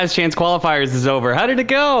Last Chance Qualifiers is over. How did it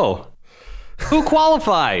go? Who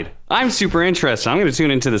qualified? I'm super interested. I'm going to tune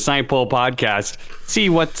into the Site Poll podcast, see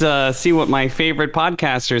what my favorite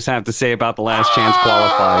podcasters have to say about the Last Chance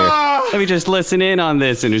Qualifier. Let me just listen in on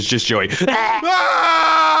this, and it's just Joey.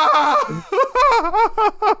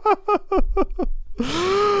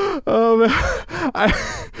 Oh man!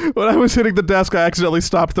 When I was hitting the desk, I accidentally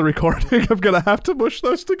stopped the recording. I'm gonna have to mush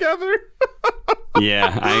those together.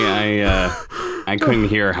 Yeah, I couldn't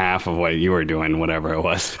hear half of what you were doing, whatever it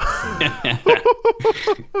was.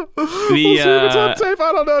 We'll see if it's on tape.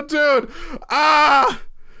 I don't know, dude.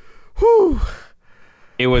 Whew.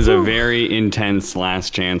 It was a very intense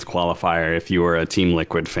Last Chance Qualifier if you were a Team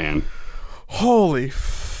Liquid fan. Holy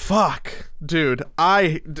fuck, dude!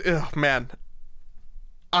 Man,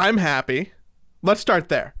 I'm happy. Let's start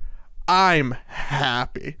there. I'm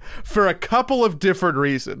happy for a couple of different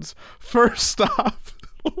reasons. First off,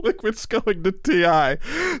 Liquid's going to TI.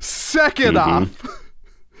 Second off,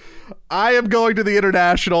 I am going to the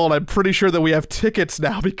International, and I'm pretty sure that we have tickets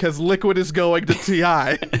now because Liquid is going to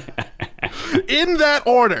TI. In that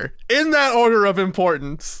order of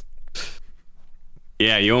importance.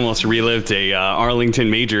 Yeah, you almost relived a Arlington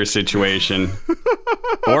Major situation.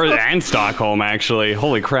 and Stockholm, actually.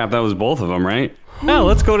 Holy crap, that was both of them, right? No,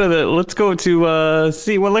 let's go to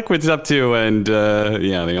see what Liquid's up to, and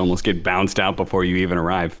they almost get bounced out before you even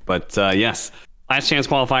arrive. But yes, Last Chance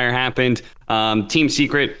Qualifier happened. Team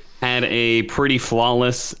Secret had a pretty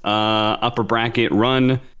flawless upper bracket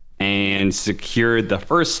run and secured the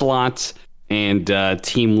first slot, and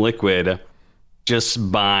Team Liquid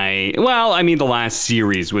just by, the last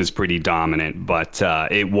series was pretty dominant, but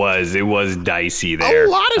it was dicey there. A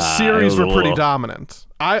lot of series were pretty dominant.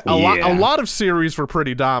 A lot of series were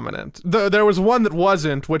pretty dominant. There was one that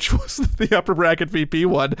wasn't, which was the upper bracket VP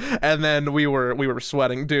one, and then we were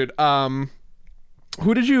sweating, dude.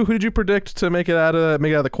 Who did you predict to make it out of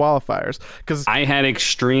the qualifiers? Because I had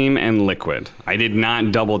Extreme and Liquid. I did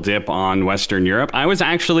not double dip on Western Europe. I was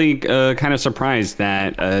actually kind of surprised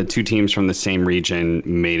that two teams from the same region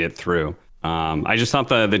made it through. I just thought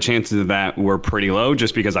the chances of that were pretty low,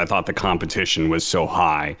 just because I thought the competition was so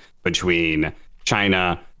high between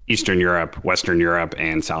China, Eastern Europe, Western Europe,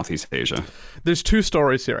 and Southeast Asia. There's two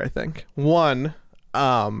stories here, I think. One,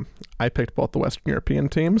 I picked both the Western European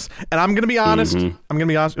teams, and I'm gonna be honest. It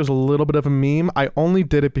was a little bit of a meme. I only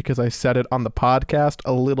did it because I said it on the podcast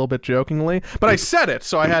a little bit jokingly, but I said it,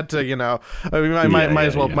 so I had to, might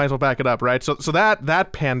as well back it up, right? So that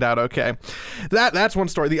panned out okay. That's one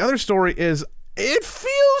story. The other story is, it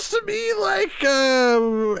feels to me like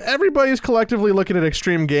everybody's collectively looking at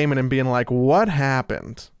Extreme Gaming and being like, what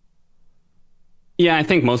happened? Yeah, I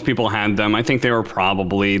think most people had them. I think they were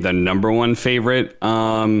probably the number one favorite.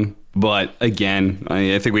 But again,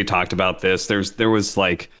 I think we talked about this. There was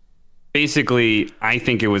basically, I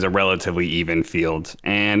think it was a relatively even field.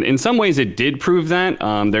 And in some ways it did prove that.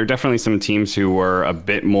 There are definitely some teams who were a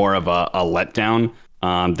bit more of a letdown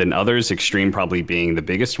than others, Extreme probably being the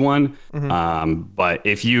biggest one. But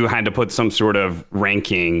if you had to put some sort of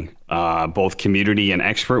ranking, both community and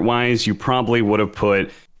expert wise, you probably would have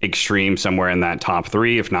put Extreme somewhere in that top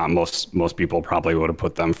three. If not, most people probably would have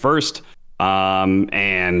put them first.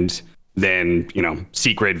 And then,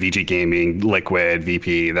 Secret, VG Gaming, Liquid,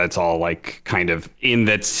 VP, that's all kind of in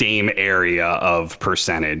that same area of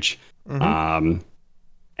percentage.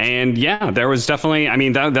 And yeah, there was definitely,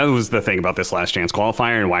 that was the thing about this Last Chance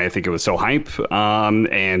Qualifier and why I think it was so hype.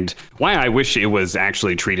 And why I wish it was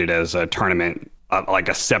actually treated as a tournament, like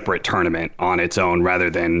a separate tournament on its own, rather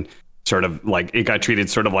than sort of it got treated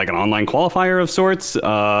sort of like an online qualifier of sorts,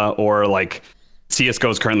 or CSGO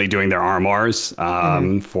is currently doing their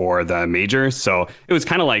RMRs for the major. So it was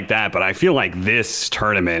kind of like that. But I feel like this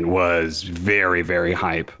tournament was very, very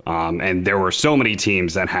hype. And there were so many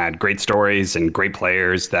teams that had great stories and great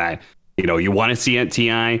players that, you want to see at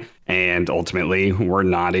TI. And ultimately, we're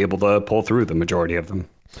not able to pull through the majority of them.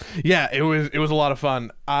 Yeah, it was a lot of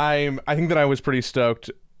fun. I think that I was pretty stoked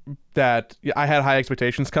that I had high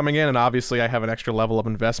expectations coming in, and obviously I have an extra level of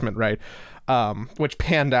investment, right? Which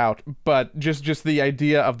panned out, but just the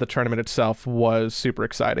idea of the tournament itself was super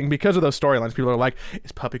exciting because of those storylines. People are like,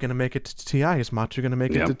 is Puppey going to make it to TI? Is Machu going to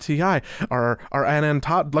make it to TI? Are Anna and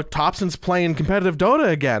Thompson's playing competitive Dota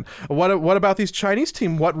again? What about these Chinese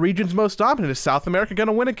team? What region's most dominant? Is South America going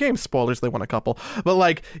to win a game? Spoilers, they won a couple.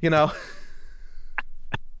 But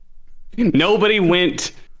Nobody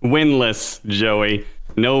went winless, Joey.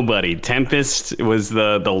 Nobody. Tempest was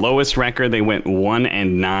the lowest record. They went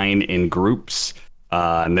 1-9 in groups,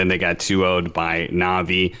 and then they got 2-0'd by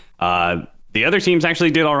Navi. The other teams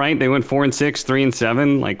actually did all right. They went 4-6,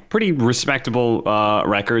 3-7, like pretty respectable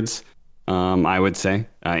records, I would say.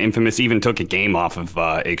 Infamous even took a game off of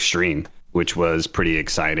Extreme, which was pretty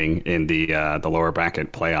exciting in the lower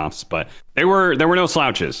bracket playoffs. But there were no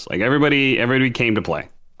slouches. Like everybody came to play,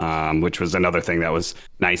 which was another thing that was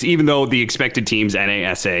nice. Even though the expected teams,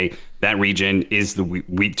 NASA, that region is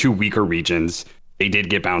the two weaker regions. They did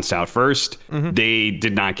get bounced out first. Mm-hmm. They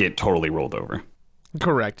did not get totally rolled over.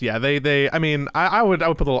 Correct. Yeah. They. I mean, I would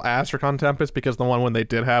put a little asterisk on Tempest because the one they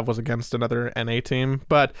did have was against another NA team.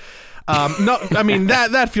 But no, I mean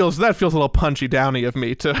that feels a little punchy downy of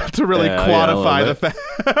me to really quantify the fact.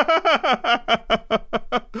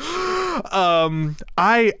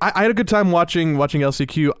 I had a good time watching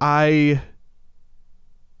LCQ. I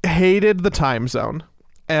hated the time zone.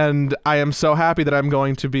 And I am so happy that I'm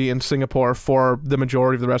going to be in Singapore for the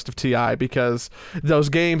majority of the rest of TI because those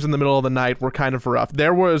games in the middle of the night were kind of rough.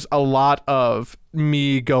 There was a lot of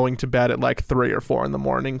me going to bed at like 3 or 4 in the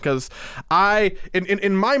morning because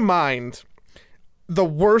in my mind, the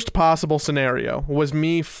worst possible scenario was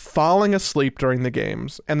me falling asleep during the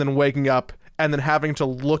games and then waking up and then having to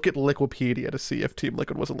look at Liquipedia to see if Team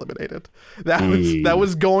Liquid was eliminated. That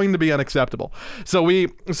was going to be unacceptable. So we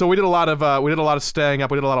did a lot of staying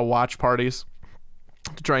up. We did a lot of watch parties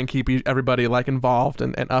to try and keep everybody like involved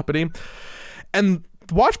and uppity. And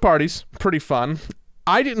watch parties, pretty fun.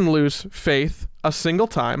 I didn't lose faith a single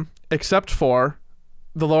time except for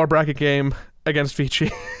the lower bracket game against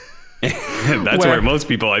Vici. That's where most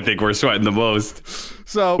people I think were sweating the most.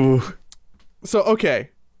 So okay.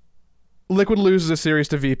 Liquid loses a series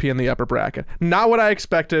to VP in the upper bracket. Not what I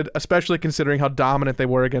expected, especially considering how dominant they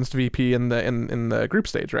were against VP in the group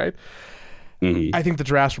stage, right? Mm-hmm. I think the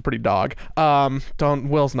drafts were pretty dog.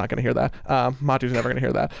 Will's not going to hear that. Matu's never going to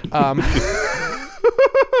hear that.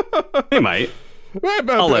 He might.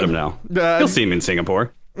 I'll let him know. You'll see him in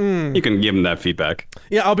Singapore. You can give him that feedback.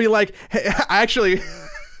 Yeah, I'll be like, hey, actually...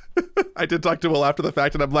 I did talk to Will after the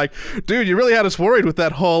fact, and I'm like, dude, you really had us worried with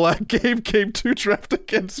that whole game 2 draft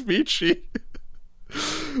against Vici.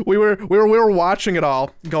 we were watching it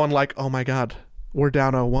all, going like, oh my god, we're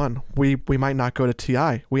down 0-1. We might not go to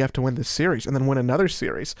TI. We have to win this series and then win another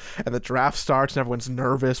series. And the draft starts, and everyone's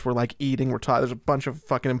nervous. We're like eating. We're tired. There's a bunch of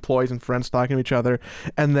fucking employees and friends talking to each other,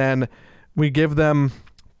 and then we give them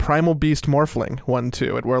Primal Beast Morphling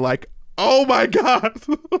 1-2, and we're like, oh my god,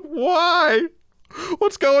 why?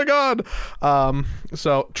 What's going on?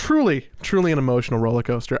 So truly an emotional roller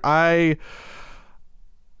coaster. I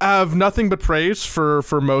have nothing but praise for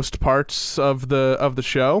most parts of the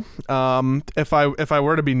show. If I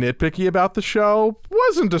were to be nitpicky about the show,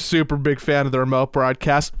 wasn't a super big fan of the remote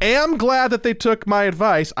broadcast. Am glad that they took my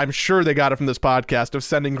advice. I'm sure they got it from this podcast of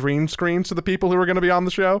sending green screens to the people who were going to be on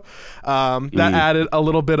the show. That added a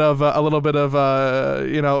little bit of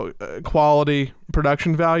quality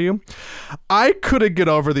production value. I couldn't get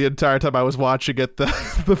over the entire time I was watching it the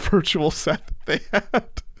virtual set that they had.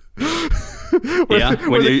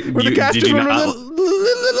 where the casters were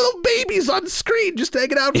little babies on screen just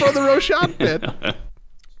hanging out for the Roshan pit.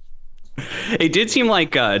 It did seem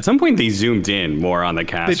like at some point they zoomed in more on the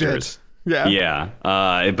casters. They did. Yeah.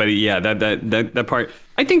 But yeah, that part.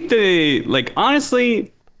 I think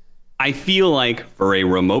honestly, I feel like for a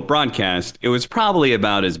remote broadcast, it was probably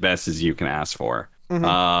about as best as you can ask for.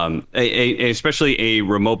 Mm-hmm. Especially a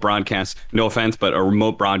remote broadcast, no offense, but a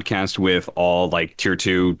remote broadcast with all like tier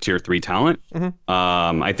 2, tier 3 talent.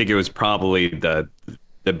 Mm-hmm. I think it was probably the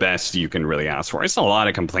best you can really ask for. It's a lot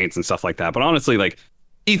of complaints and stuff like that, but honestly, like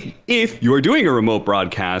if you're doing a remote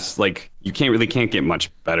broadcast, like you can't get much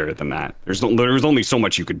better than that. There's only so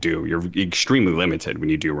much you could do. You're extremely limited when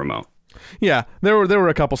you do remote. Yeah, there were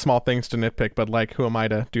a couple small things to nitpick, but like, who am I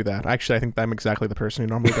to do that? Actually, I think I'm exactly the person who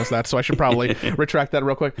normally does that, so I should probably retract that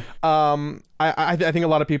real quick. I think a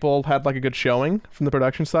lot of people had like a good showing from the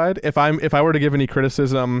production side. If I were to give any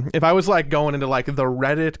criticism, if I was like going into like the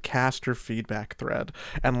Reddit caster feedback thread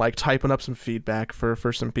and like typing up some feedback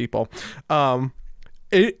for some people,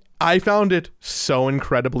 I found it so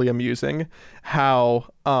incredibly amusing how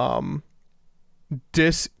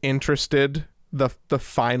disinterested the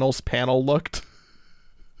finals panel looked.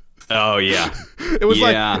 Oh yeah. It was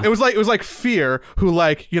like Fear, who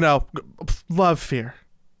like, love Fear.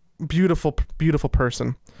 Beautiful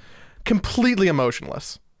person. Completely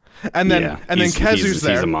emotionless. And then Kezu's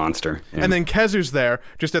there. He's a monster. Yeah. And then Kezu's there,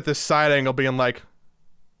 just at this side angle being like,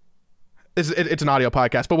 it's an audio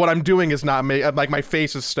podcast, but what I'm doing is not me. Like, my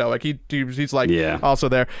face is stoic. He's like, also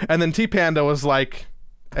there. And then T Panda was like,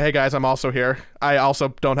 hey guys, I'm also here. I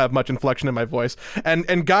also don't have much inflection in my voice.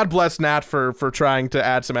 And God bless Nat for trying to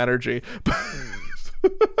add some energy.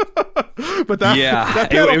 But that Yeah,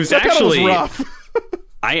 that panel, it was that panel was actually rough.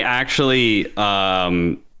 I actually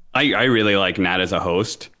I really like Nat as a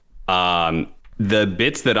host. The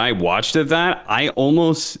bits that I watched of that, I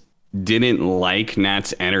almost didn't like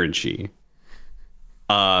Nat's energy.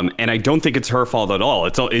 And I don't think it's her fault at all. I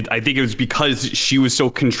think it was because she was so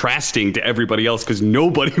contrasting to everybody else because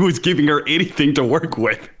nobody was giving her anything to work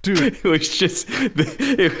with. Dude. It was just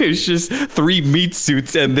 3 meat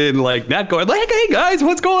suits and then like Nat going like, "Hey guys,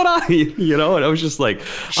 what's going on?" You know, and I was just like,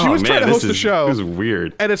 She was trying to host the show. It was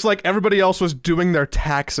weird. And it's like everybody else was doing their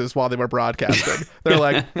taxes while they were broadcasting. They're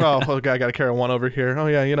like, "Oh, okay, I got to carry one over here. Oh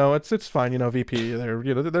yeah, it's fine. VP,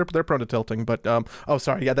 they're prone to tilting, but oh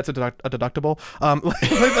sorry, yeah, that's a deductible.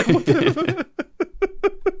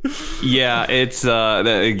 Yeah, it's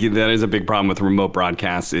that is a big problem with remote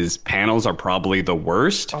broadcasts. Is panels are probably the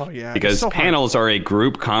worst. Oh yeah, because so panels are a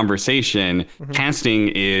group conversation. Casting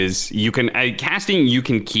is you can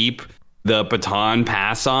keep the baton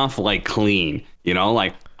pass off like clean.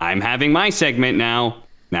 Like I'm having my segment now.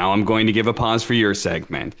 Now I'm going to give a pause for your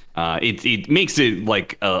segment. It makes it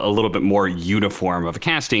like a little bit more uniform of a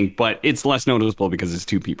casting, but it's less noticeable because it's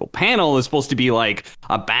 2 people. Panel is supposed to be like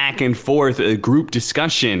a back and forth, a group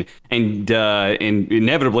discussion, and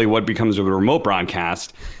inevitably what becomes a remote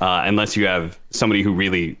broadcast, unless you have somebody who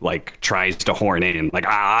really like tries to horn in. Like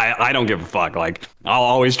I don't give a fuck. Like I'll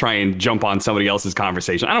always try and jump on somebody else's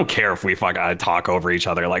conversation. I don't care if we talk over each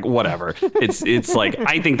other. Like whatever. It's like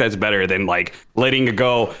I think that's better than like letting it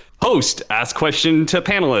go. Host ask question to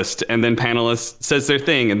panelist, and then panelist says their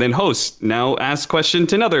thing, and then host now ask question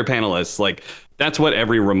to another panelist. Like that's what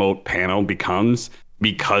every remote panel becomes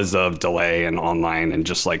because of delay and online and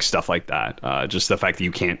just like stuff like that. Just the fact that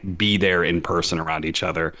you can't be there in person around each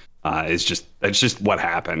other that's just what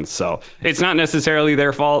happens. So it's not necessarily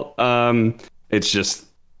their fault. It's just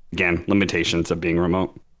again limitations of being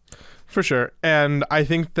remote. For sure, and I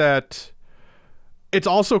think that it's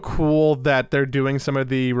also cool that they're doing some of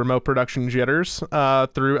the remote production jitters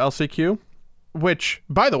through LCQ, which,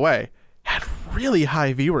 by the way, had really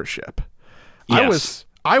high viewership. Yes.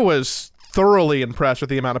 I was thoroughly impressed with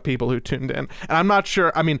the amount of people who tuned in. And I'm not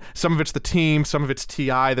sure, I mean, some of it's the team, some of it's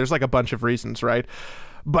TI, there's like a bunch of reasons, right?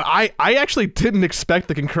 But I actually didn't expect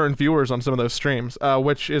the concurrent viewers on some of those streams,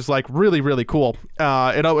 which is like really, really cool.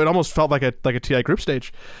 It almost felt like a TI group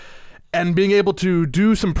stage. And being able to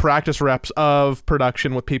do some practice reps of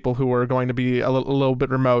production with people who are going to be a little bit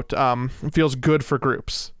remote feels good for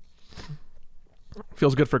groups.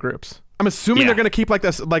 I'm assuming they're going to keep like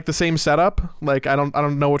this, like the same setup. Like I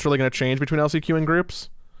don't know what's really going to change between LCQ and groups.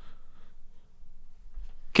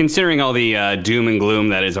 Considering all the doom and gloom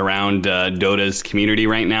that is around Dota's community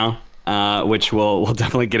right now, which we'll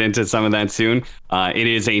definitely get into some of that soon, it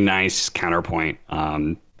is a nice counterpoint.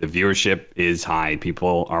 The viewership is high.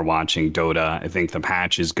 People are watching Dota. I think the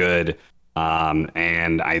patch is good.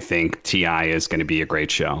 And I think TI is going to be a great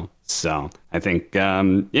show. So I think,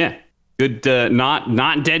 good,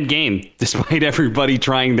 not dead game, despite everybody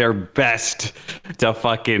trying their best to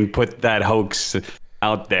fucking put that hoax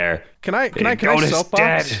out there. Can I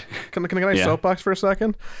soapbox? Can I soapbox for a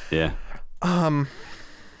second? Yeah.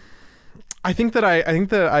 I think that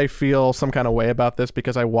I feel some kind of way about this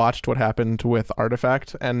because I watched what happened with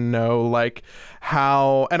Artifact and know like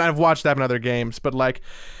how, and I've watched that in other games, but like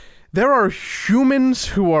there are humans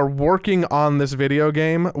who are working on this video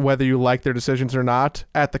game, whether you like their decisions or not,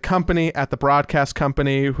 at the company, at the broadcast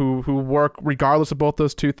company, who work regardless of both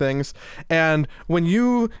those two things. And when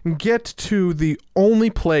you get to the only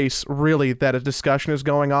place really that a discussion is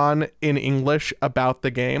going on in English about the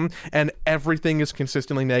game, and everything is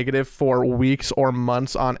consistently negative for weeks or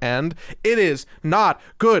months on end, it is not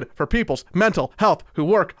good for people's mental health who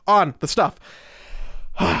work on the stuff.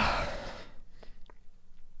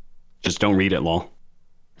 Just don't read it, lol.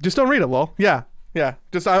 Just don't read it, lol. Yeah.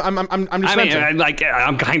 Just I'm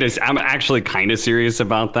just. I'm actually kind of serious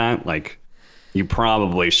about that. Like, you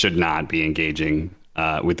probably should not be engaging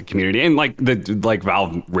with the community, and like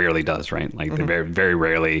Valve rarely does, right? Like, they very very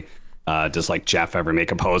rarely does like Jeff ever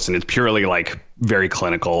make a post, and it's purely like very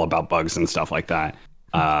clinical about bugs and stuff like that.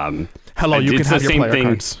 Hello, you can have your player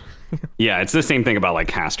cards. Yeah, it's the same thing about like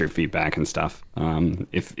caster feedback and stuff.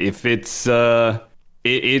 If it's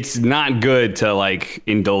it's not good to like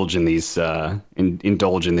indulge in these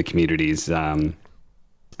indulge in the community's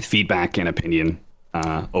feedback and opinion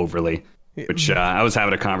overly, which I was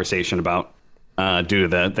having a conversation about due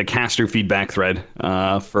to the caster feedback thread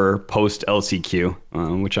for post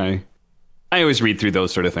LCQ, which I always read through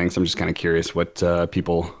those sort of things. I'm just kind of curious what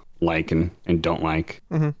people like and don't like,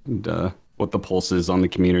 and what the pulse is on the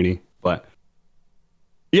community. But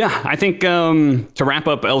Yeah, I think to wrap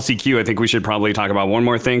up LCQ, I think we should probably talk about one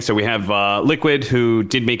more thing. So we have Liquid, who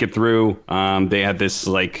did make it through. They had this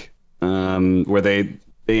where they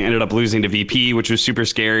ended up losing to VP, which was super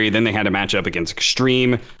scary. Then they had a matchup against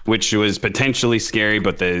Extreme, which was potentially scary,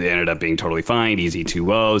 but they ended up being totally fine. Easy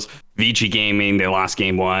 2-0s. Vici Gaming, they lost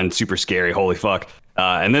game one, super scary. Holy fuck.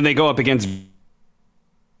 And then they go up against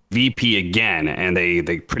VP again, and they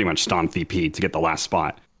pretty much stomped VP to get the last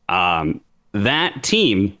spot. That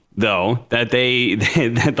team, though, that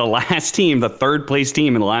the last team, the third place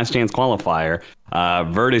team in the last chance qualifier,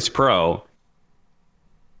 Virtus Pro,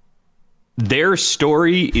 their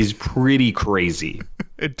story is pretty crazy.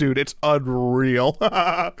 Dude, it's unreal.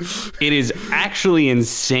 It is actually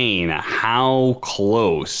insane how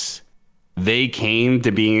close they came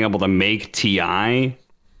to being able to make TI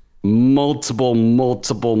multiple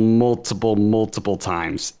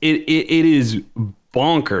times. It is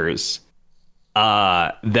bonkers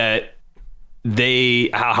that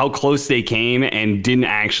how close they came and didn't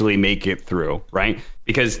actually make it through, right?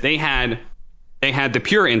 Because they had the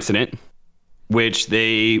Pure incident, which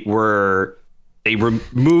they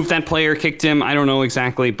removed that player, kicked him. I don't know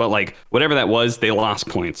exactly, but like whatever that was, they lost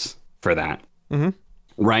points for that.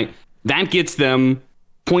 Right? That gets them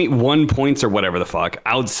 0.1 points or whatever the fuck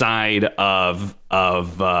outside of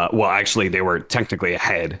well, actually they were technically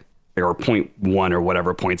ahead. They were 0.1 or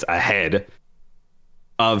whatever points ahead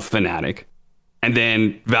of Fnatic. And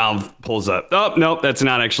then Valve pulls up, oh, nope, that's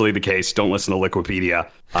not actually the case. Don't listen to Liquipedia.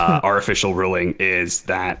 Our official ruling is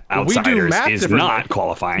that Outsiders is not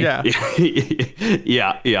qualifying. Yeah.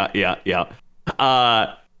 Yeah.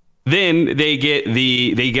 Then they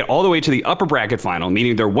get all the way to the upper bracket final,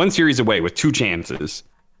 meaning they're one series away with two chances.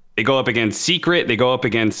 They go up against Secret. They go up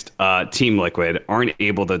against Team Liquid. Aren't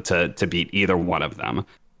able to beat either one of them.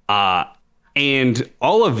 And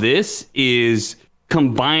all of this is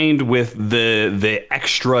combined with the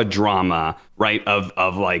extra drama, right?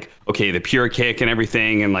 Of like, okay, the Pure kick and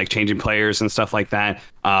everything, and like changing players and stuff like that.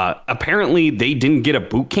 Apparently, they didn't get a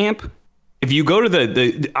boot camp. If you go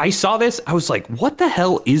to I saw this, I was like, what the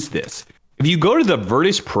hell is this? If you go to the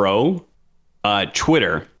Virtus Pro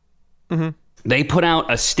Twitter, they put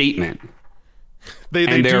out a statement.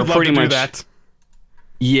 They do love to do that.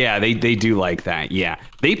 Yeah, they do like that. Yeah,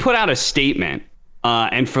 they put out a statement,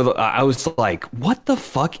 and I was like, what the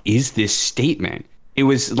fuck is this statement? It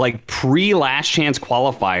was like pre-last chance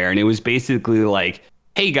qualifier, and it was basically like,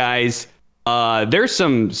 hey guys, there's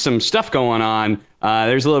some stuff going on.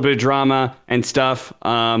 There's a little bit of drama and stuff,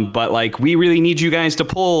 but like we really need you guys to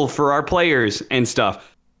pull for our players and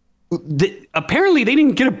stuff. Apparently, they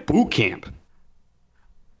didn't get a boot camp.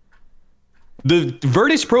 The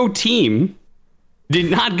Virtus Pro team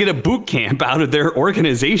did not get a boot camp out of their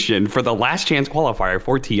organization for the last chance qualifier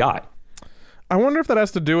for TI. I wonder if that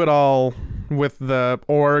has to do it all with the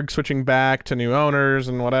org switching back to new owners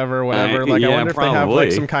and whatever. Like, yeah, I wonder if probably. they have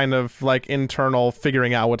like some kind of like internal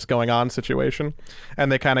figuring out what's going on situation,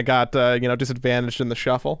 and they kind of got disadvantaged in the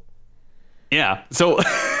shuffle. Yeah. So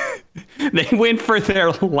they went for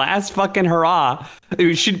their last fucking hurrah.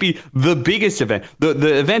 It should be the biggest event,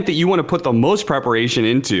 the event that you want to put the most preparation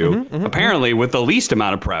into, apparently with the least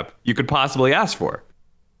amount of prep you could possibly ask for.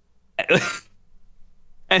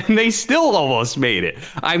 And they still almost made it.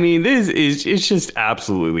 I mean, it's just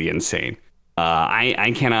absolutely insane.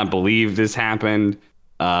 I cannot believe this happened.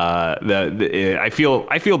 I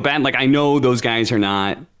feel bad. Like, I know those guys are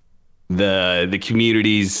not the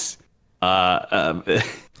community's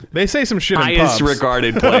they say some shit in highest pubs.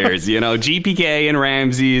 regarded players. GPK and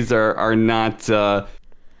Ramses are not the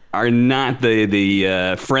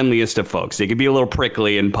friendliest of folks. They could be a little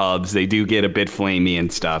prickly in pubs. They do get a bit flamey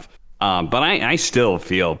and stuff. But I still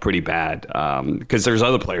feel pretty bad because there's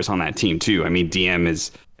other players on that team too. I mean,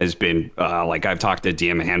 DM has been like, I've talked to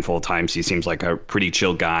DM a handful of times. He seems like a pretty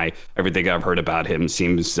chill guy. Everything I've heard about him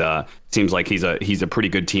seems like he's a pretty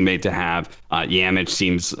good teammate to have. Yamich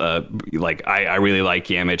seems like I really like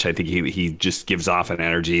Yamich. I think he just gives off an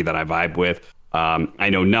energy that I vibe with. I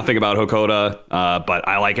know nothing about Hokoda, but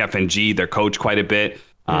I like FNG, their coach, quite a bit.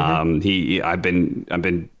 I've been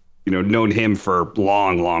known him for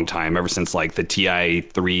long time, ever since like the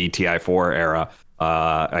TI3, TI4 era.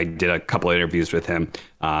 I did a couple of interviews with him.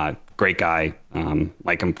 Great guy,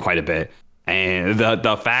 like him quite a bit. And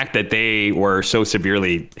the fact that they were so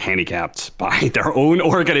severely handicapped by their own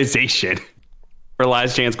organization for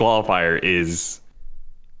last chance qualifier is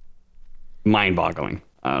mind-boggling.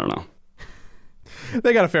 I don't know.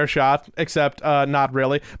 They got a fair shot, except not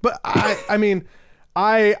really. But I mean,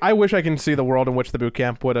 I wish I can see the world in which the boot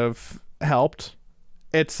camp would have helped.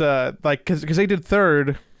 It's like because they did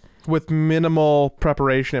third with minimal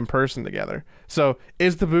preparation in person together. So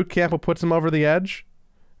is the boot camp what puts him over the edge?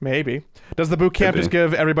 Maybe. Does the boot camp just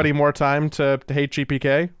give everybody more time to hate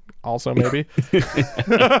GPK? Also maybe.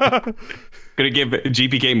 Gonna give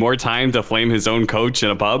GPK more time to flame his own coach in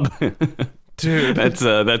a pub. Dude, that's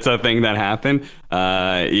a thing that happened.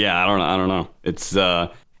 Yeah, I don't know. It's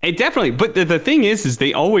it definitely. But the thing is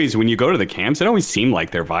they always, when you go to the camps, it always seemed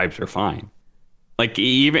like their vibes are fine. Like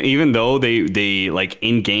even though they like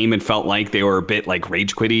in game, it felt like they were a bit like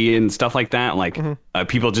rage quitty and stuff like that. Like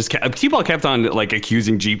people kept on like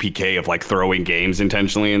accusing GPK of like throwing games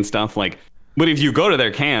intentionally and stuff. Like, but if you go to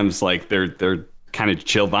their camps, like they're kind of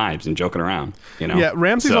chill vibes and joking around. You know? Yeah,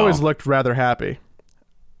 Ramsey's always looked rather happy,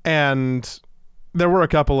 and there were a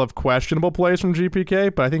couple of questionable plays from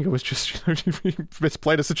GPK, but I think it was just he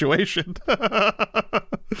misplayed a situation.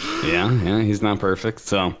 yeah, he's not perfect,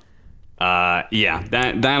 so. Yeah,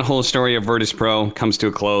 that whole story of Virtus Pro comes to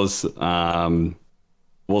a close.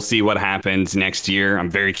 We'll see what happens next year.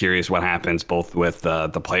 I'm very curious what happens both with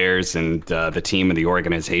the players and the team and the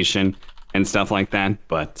organization and stuff like that.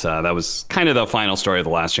 But that was kind of the final story of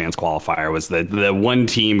the Last Chance qualifier, was the one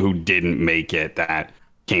team who didn't make it that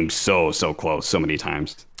came so close so many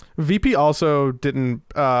times. VP also didn't,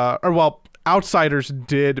 Outsiders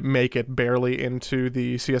did make it barely into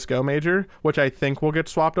the CSGO major, which I think will get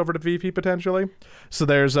swapped over to VP potentially. So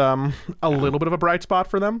there's a little bit of a bright spot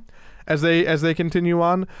for them as they continue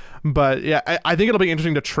on. But yeah, I think it'll be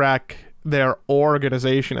interesting to track their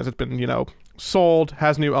organization as it's been, sold,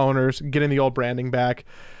 has new owners, getting the old branding back,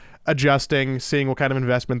 adjusting, seeing what kind of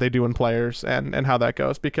investment they do in players and how that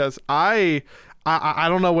goes. Because I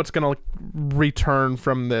don't know what's going to return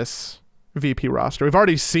from this VP roster. We've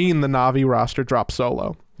already seen the Na'Vi roster drop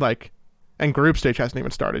solo, and group stage hasn't even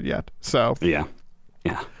started yet. So yeah,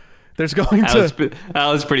 there's going that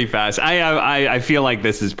was pretty fast. I feel like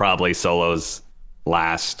this is probably Solo's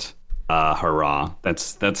last hurrah.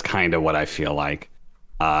 That's kind of what I feel like.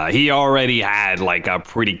 He already had like a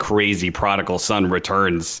pretty crazy prodigal son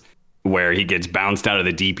returns, where he gets bounced out of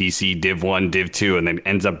the DPC Div 1, Div 2, and then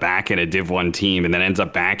ends up back in a Div 1 team, and then ends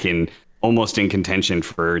up back in almost in contention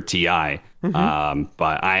for TI.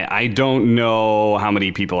 But I don't know how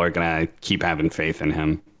many people are going to keep having faith in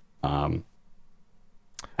him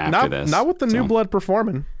after this. Not with the new blood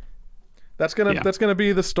performing. That's gonna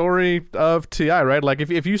be the story of TI, right? Like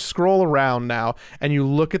if you scroll around now and you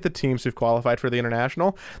look at the teams who've qualified for the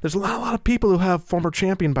international, there's a lot of people who have former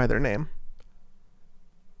champion by their name.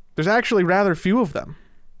 There's actually rather few of them.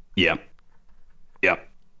 Yep.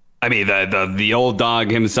 I mean, the old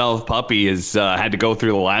dog himself, Puppey, has had to go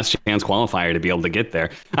through the Last Chance qualifier to be able to get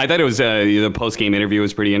there. I thought it was the post-game interview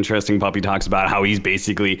was pretty interesting. Puppey talks about how he's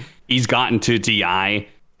gotten to TI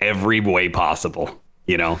every way possible.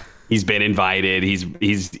 He's been invited.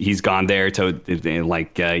 He's gone there to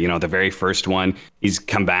the very first one. He's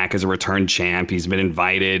come back as a return champ. He's been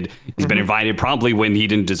invited. He's been invited probably when he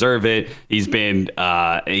didn't deserve it. He's been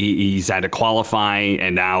he's had to qualify,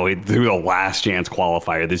 and now through the Last Chance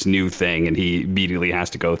qualifier, this new thing, and he immediately has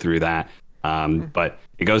to go through that. But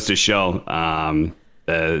it goes to show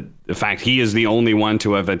the fact he is the only one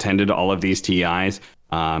to have attended all of these TIs.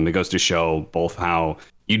 It goes to show both how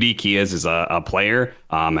unique he is as a player,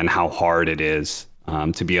 and how hard it is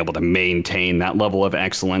to be able to maintain that level of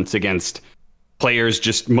excellence against players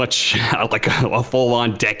just much like a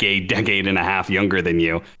full-on decade and a half younger than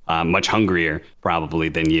you, much hungrier probably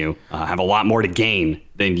than you, have a lot more to gain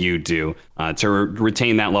than you do. To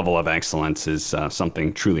retain that level of excellence is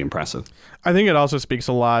something truly impressive. I think it also speaks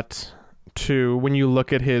a lot to when you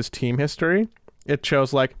look at his team history. It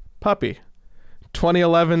shows like Puppey.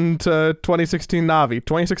 2011 to 2016 Na'Vi,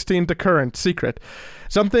 2016 to current Secret.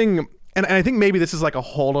 Something, and I think maybe this is like a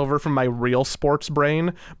holdover from my real sports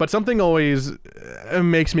brain, but something always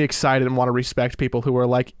makes me excited and want to respect people who are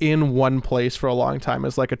like in one place for a long time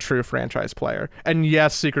as like a true franchise player. And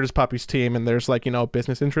yes, Secret is Puppey's team, and there's like,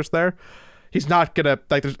 business interest there. He's not gonna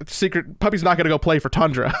Puppey's not gonna go play for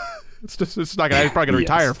Tundra. It's not gonna. He's probably gonna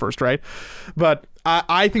retire first, right? But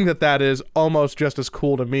I think that is almost just as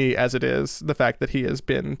cool to me as it is the fact that he has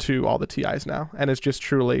been to all the TIs now, and is just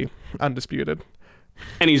truly undisputed.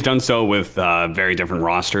 And he's done so with very different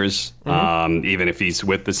rosters, even if he's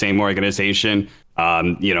with the same organization.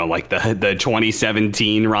 Like the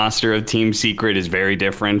 2017 roster of Team Secret is very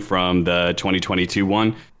different from the 2022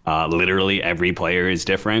 one. Literally every player is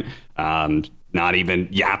different. Not even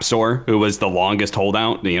Yapzor, who was the longest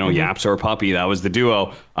holdout. Yapzor Puppey, that was the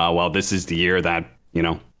duo. Well, this is the year that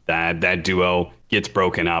that duo gets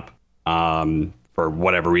broken up for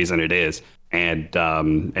whatever reason it is, and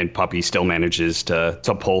Puppey still manages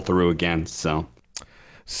to pull through again. So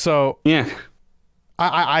So Yeah.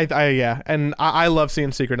 yeah, and I love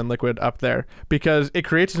seeing Secret and Liquid up there because it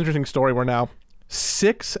creates an interesting story where now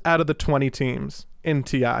 6 out of the 20 teams in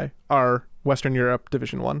TI are Western Europe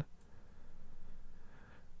Division 1.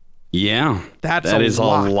 Yeah, That's that a is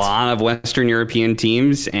lot. a lot of Western European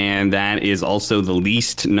teams, and that is also the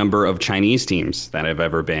least number of Chinese teams that have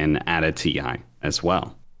ever been at a TI as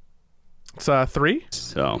well. It's 3,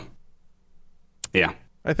 So, yeah,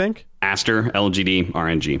 I think. Aster, LGD,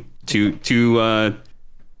 RNG, two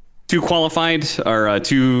qualified or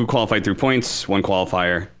 2 qualified through points, 1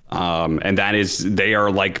 qualifier. And that is, they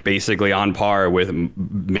are like basically on par with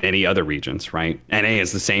many other regions, right? NA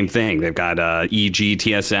is the same thing. They've got EG,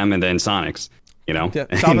 TSM, and then Sonics, you know? Yeah,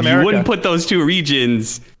 South And America. you wouldn't put those 2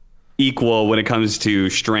 regions equal when it comes to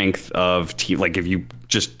strength of team. Like if you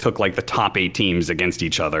just took like the top 8 teams against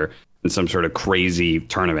each other in some sort of crazy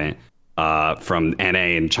tournament from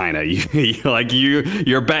NA and China,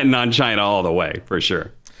 you're betting on China all the way for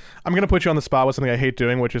sure. I'm going to put you on the spot with something I hate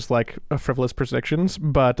doing, which is like frivolous predictions,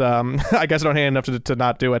 but I guess I don't hate enough to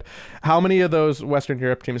not do it. How many of those Western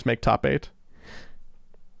Europe teams make top 8?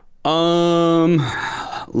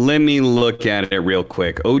 Let me look at it real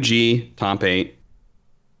quick. OG, top 8.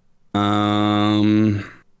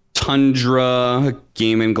 Tundra,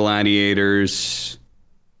 Game & Gladiators,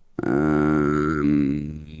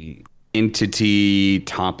 Entity,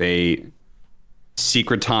 top 8.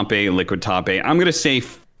 Secret, top 8. Liquid, top 8. I'm going to say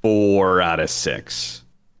 4 out of 6.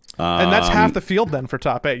 And that's half the field then for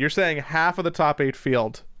top 8. You're saying half of the top 8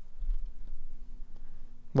 field.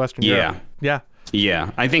 Western Europe. Yeah.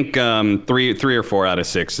 Yeah, I think 3 or 4 out of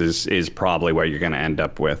 6 is probably where you're going to end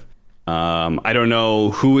up with. I don't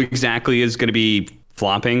know who exactly is going to be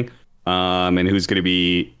flopping and who's going to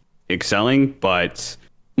be excelling, but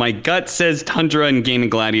my gut says Tundra and Game &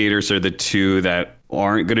 Gladiators are the 2 that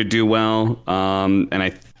aren't going to do well. And I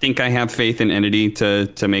think I have faith in Entity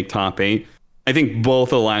to make top 8. I think both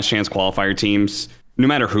of the last chance qualifier teams, no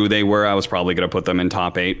matter who they were, I was probably going to put them in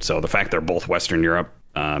top 8. So the fact they're both Western Europe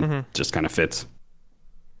just kind of fits.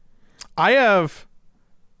 I have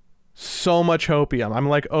so much hopium. I'm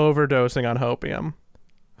like overdosing on hopium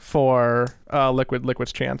for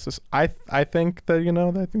Liquid's chances. I think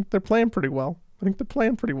that, I think they're playing pretty well. I think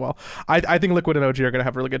Liquid and OG are going to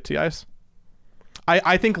have really good TIs.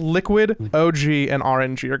 I think Liquid, OG, and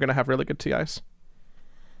RNG are going to have really good TIs.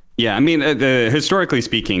 Yeah, I mean, historically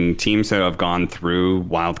speaking, teams that have gone through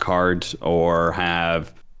wildcard or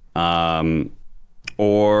have,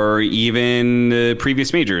 or even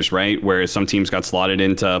previous majors, right, where some teams got slotted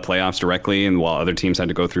into playoffs directly, and while other teams had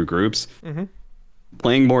to go through groups.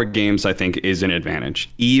 Playing more games, I think, is an advantage.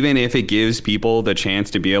 Even if it gives people the chance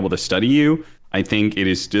to be able to study you, I think it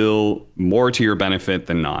is still more to your benefit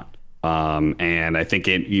than not. And I think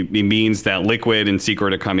it means that Liquid and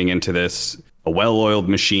Secret are coming into this a well-oiled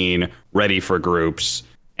machine, ready for groups,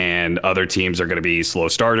 and other teams are going to be slow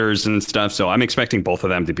starters and stuff. So I'm expecting both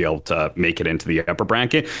of them to be able to make it into the upper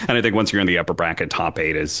bracket. And I think once you're in the upper bracket, top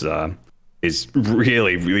 8 is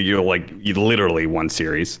really you're like you literally won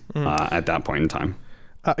series at that point in time.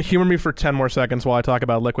 Humor me for 10 more seconds while I talk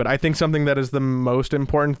about Liquid. I think something that is the most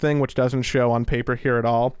important thing, which doesn't show on paper here at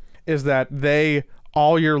all, is that they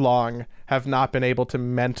all year long have not been able to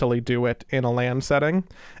mentally do it in a LAN setting.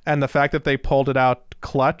 And the fact that they pulled it out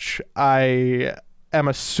clutch, I am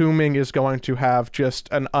assuming is going to have just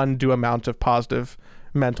an undue amount of positive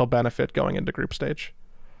mental benefit going into group stage.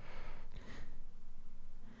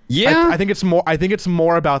 Yeah, I think it's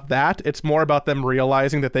more about that. It's more about them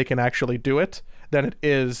realizing that they can actually do it than it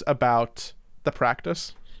is about the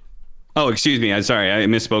practice. Oh, excuse me. I'm sorry. I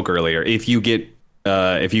misspoke earlier. If you get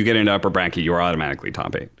into upper bracket, you are automatically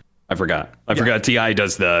top 8. I forgot. I forgot TI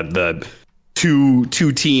does the two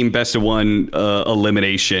team best of 1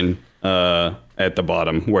 elimination at the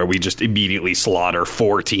bottom, where we just immediately slaughter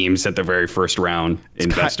 4 teams at the very first round in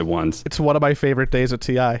best of 1s. It's one of my favorite days at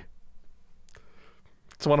TI.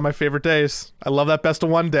 It's one of my favorite days. I love that best of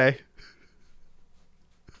 1 day.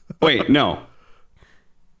 Wait, no.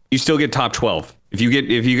 You still get top 12. If you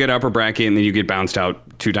get upper bracket and then you get bounced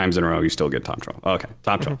out 2 times in a row, you still get top 12. Okay,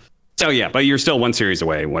 top 12. So yeah, but you're still 1 series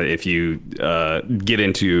away. If you get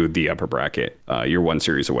into the upper bracket, you're 1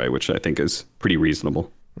 series away, which I think is pretty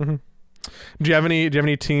reasonable. Do you have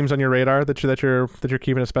any teams on your radar that you're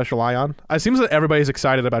keeping a special eye on? It seems that everybody's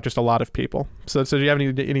excited about just a lot of people. So do you have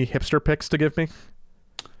any hipster picks to give me?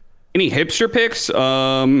 Any hipster picks?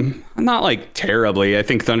 Not like terribly. I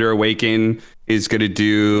think Thunder Awaken is going to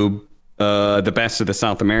do the best of the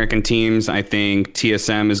South American teams. I think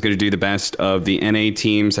TSM is going to do the best of the NA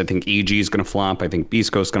teams. I think EG is going to flop. I think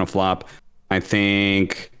Beast Coast is going to flop. I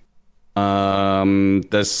think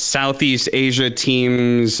The Southeast Asia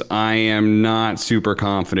teams, I am not super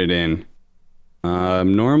confident in.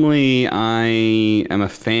 Normally, I am a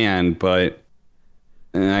fan, but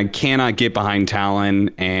I cannot get behind Talon,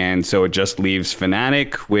 and so it just leaves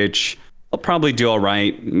Fnatic, which I'll probably do all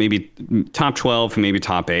right. Maybe top 12, maybe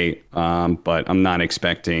top 8, but I'm not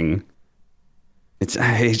expecting... It's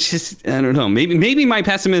just, I don't know. Maybe my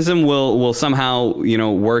pessimism will somehow,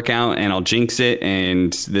 work out and I'll jinx it.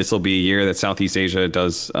 And this will be a year that Southeast Asia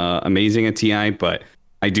does amazing at TI. But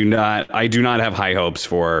I do not have high hopes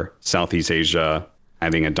for Southeast Asia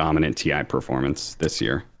having a dominant TI performance this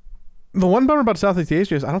year. The one bummer about Southeast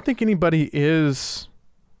Asia is I don't think anybody is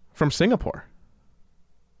from Singapore.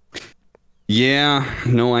 Yeah,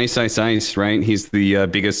 no Ice, right? He's the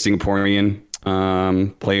biggest Singaporean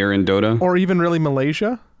player in Dota, or even really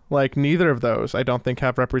Malaysia. Like neither of those I don't think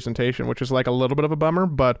have representation, which is like a little bit of a bummer,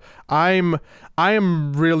 but I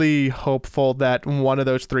am really hopeful that one of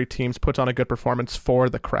those 3 teams puts on a good performance for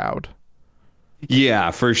the crowd.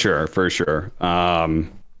 Yeah, for sure.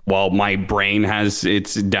 While my brain has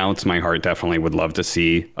its doubts, my heart definitely would love to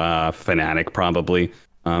see Fnatic probably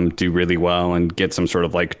do really well and get some sort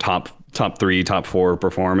of like top 3, top 4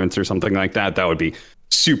 performance or something like that. That would be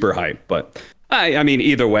super hype. But I mean,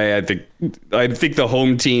 either way, I think the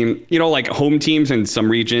home team, like home teams in some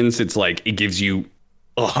regions, it's like it gives you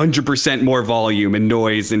 100% more volume and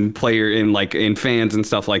noise and player in fans and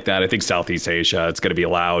stuff like that. I think Southeast Asia, it's going to be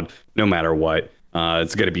loud no matter what.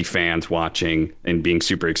 It's going to be fans watching and being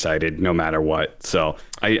super excited no matter what. So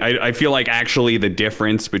I feel like actually the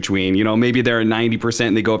difference between, maybe they're at 90%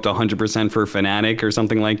 and they go up to 100% for Fnatic or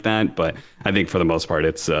something like that. But I think for the most part,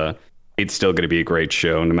 it's still going to be a great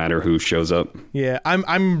show no matter who shows up. Yeah,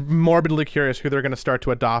 I'm morbidly curious who they're going to start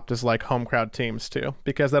to adopt as like home crowd teams too,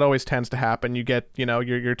 because that always tends to happen. You get,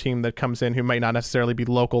 your team that comes in who might not necessarily be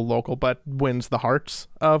local, but wins the hearts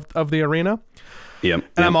of the arena. Yep.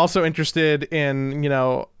 And I'm also interested in,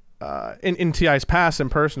 in TI's past in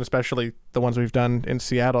person, especially the ones we've done in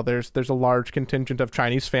Seattle. There's a large contingent of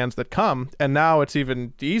Chinese fans that come, and now it's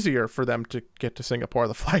even easier for them to get to Singapore.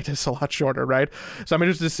 The flight is a lot shorter, right? So I'm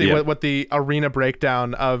interested to see what the arena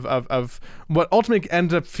breakdown of what ultimately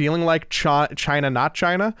ends up feeling like China, not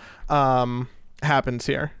China, happens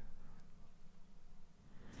here.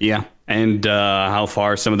 Yeah, and how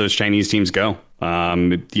far some of those Chinese teams go.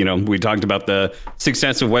 We talked about the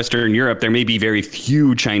success of Western Europe. There may be very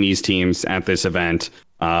few Chinese teams at this event,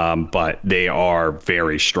 but they are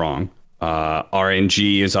very strong.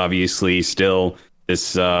 RNG is obviously still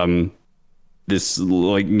this you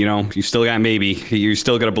still got you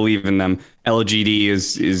still got to believe in them. LGD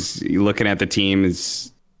is looking at the team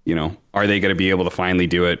is, are they going to be able to finally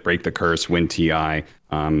do it, break the curse, win TI?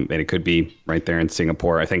 And it could be right there in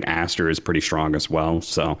Singapore. I think Aster is pretty strong as well.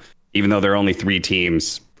 So even though there are only 3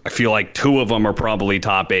 teams, I feel like 2 of them are probably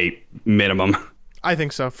top 8 minimum. I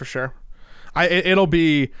think so for sure. It'll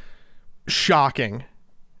be shocking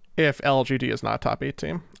if LGD is not a top 8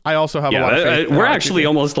 team. I also have a lot of faith in we're LGD. actually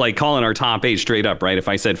almost like calling our top 8 straight up, right? If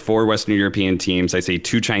I said 4 Western European teams, I say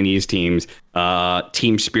 2 Chinese teams,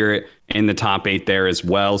 Team Spirit in the top 8 there as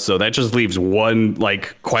well. So that just leaves one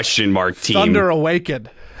question mark team. Thunder Awakened.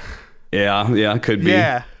 Yeah, could be.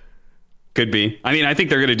 Yeah. Could be. I mean, I think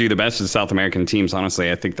they're going to do the best of the South American teams. Honestly,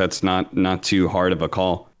 I think that's not too hard of a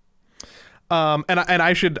call. And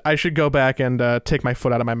I should go back and take my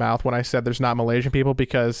foot out of my mouth when I said there's not Malaysian people,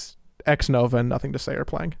 because X Nova and Nothing to Say are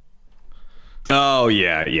playing. Oh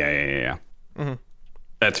yeah. Mm-hmm.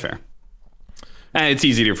 That's fair. It's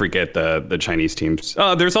easy to forget the Chinese teams.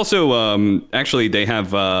 There's also actually they have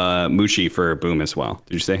Mushi for Boom as well.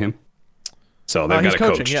 Did you say him? So they've got a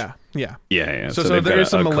coaching, coach. Yeah. So there is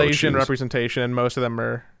some Malaysian representation, and most of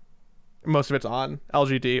it's on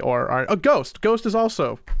LGD or Ghost. Ghost is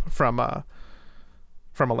also from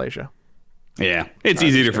Malaysia. Yeah, it's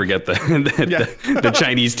easy to forget the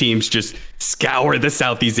Chinese teams just scour the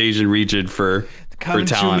Southeast Asian region for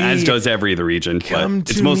talent, as does every other region. But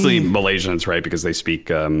it's mostly Malaysians, right? Because they speak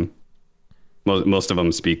most of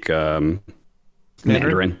them speak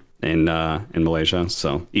Mandarin in Malaysia,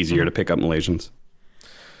 so easier to pick up Malaysians.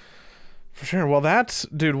 For sure. Well,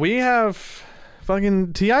 dude, we have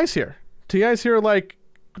fucking TI's here. TI's here like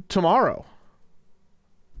tomorrow.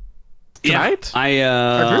 Tonight?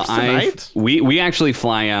 Yeah, Are groups tonight? We actually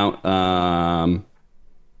fly out. I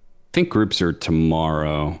think groups are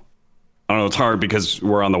tomorrow. I don't know. It's hard because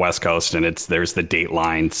we're on the West Coast and there's the date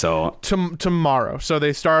line. So tomorrow. So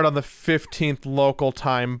they start on the 15th local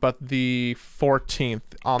time, but the 14th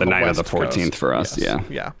on the night West of the 14th Coast. for us.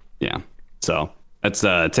 Yes. Yeah. So that's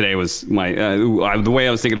today was my the way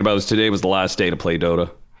I was thinking about it was today was the last day to play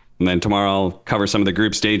Dota. And then tomorrow I'll cover some of the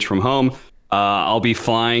group stage from home. I'll be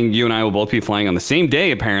flying. You and I will both be flying on the same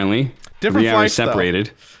day, apparently. Different 3 hours flights,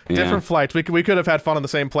 separated. though. Different flights. We could have had fun on the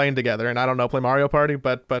same plane together, and I don't know, play Mario Party,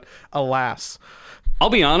 but alas.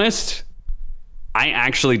 I'll be honest. I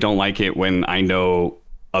actually don't like it when I know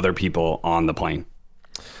other people on the plane.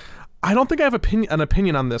 I don't think I have an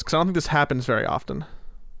opinion on this because I don't think this happens very often.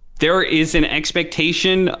 There is an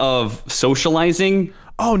expectation of socializing.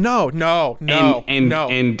 Oh no!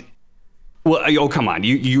 And well, oh come on,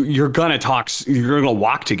 you're gonna talk. You're gonna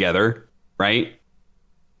walk together, right?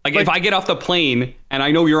 Like if I get off the plane and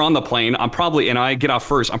I know you're on the plane, and I get off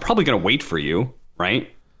first, I'm probably gonna wait for you, right?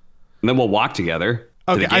 And then we'll walk together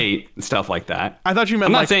to the gate and stuff like that. I thought you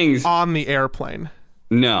meant like on the airplane.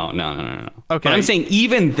 No. Okay. But I'm saying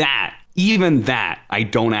even that I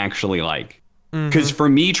don't actually like. Because for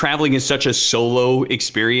me, traveling is such a solo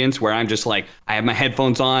experience where I'm just like, I have my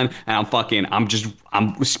headphones on and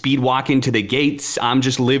I'm speed walking to the gates. I'm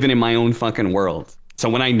just living in my own fucking world. So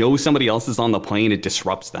when I know somebody else is on the plane, it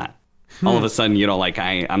disrupts that. All of a sudden, like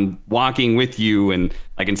I'm walking with you and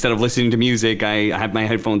like instead of listening to music, I have my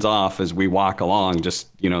headphones off as we walk along just,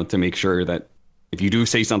 to make sure that if you do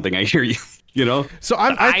say something, I hear you, So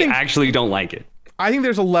I actually don't like it. I think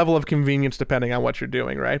there's a level of convenience depending on what you're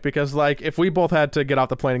doing, right? Because like if we both had to get off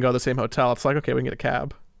the plane and go to the same hotel, it's like, okay, we can get a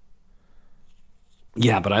cab.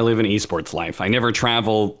 Yeah, but I live an esports life. I never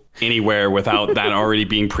travel anywhere without that already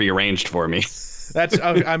being prearranged for me. That's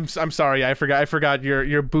I'm sorry. I forgot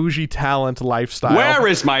your bougie talent lifestyle. Where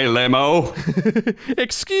is my limo?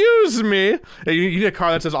 Excuse me. You need a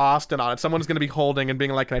car that says Austin on it. Someone's going to be holding and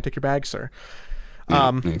being like, "Can I take your bag, sir?"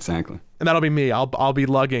 Yeah, exactly. And that'll be me. I'll be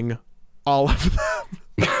lugging all of them.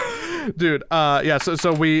 Dude, yeah,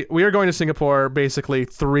 so we are going to Singapore basically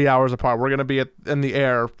 3 hours apart. We're going to be in the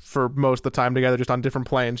air for most of the time together, just on different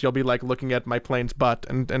planes. You'll be like looking at my plane's butt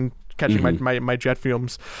and catching my jet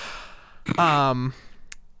fumes. And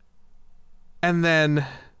then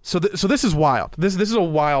so this is wild. This is a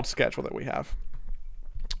wild schedule that we have.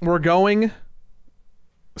 We're going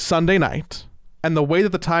Sunday night. And the way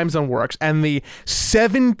that the time zone works and the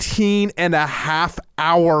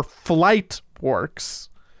 17.5-hour flight works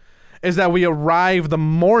is that we arrive the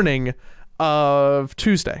morning of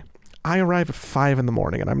Tuesday. I arrive at 5 a.m,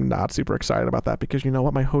 and I'm not super excited about that because you know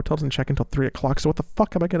what? My hotel doesn't check until 3 o'clock. So what the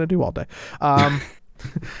fuck am I going to do all day? That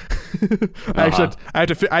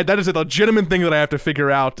is a legitimate thing that I have to figure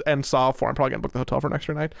out and solve for. I'm probably going to book the hotel for an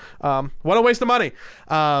extra night. What a waste of money.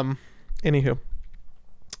 Anywho.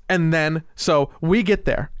 And then, so we get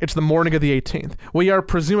there. It's the morning of the 18th. We are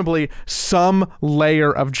presumably some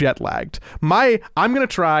layer of jet lagged. I'm going to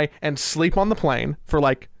try and sleep on the plane for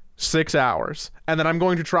like 6 hours. And then I'm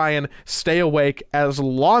going to try and stay awake as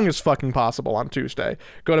long as fucking possible on Tuesday.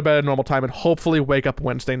 Go to bed at normal time and hopefully wake up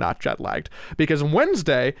Wednesday not jet lagged. Because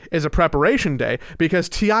Wednesday is a preparation day because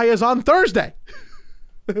TI is on Thursday.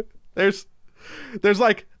 There's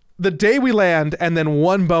like the day we land and then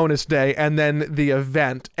one bonus day and then the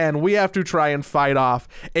event, and we have to try and fight off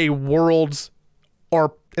a world's,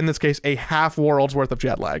 or in this case a half world's worth of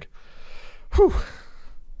jet lag. Whew.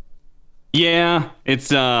 Yeah,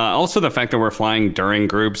 it's also the fact that we're flying during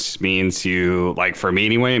groups means for me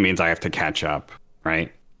anyway, it means I have to catch up,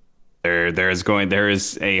 right? There is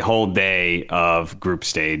a whole day of group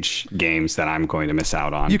stage games that I'm going to miss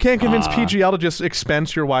out on. You can't convince PGL to just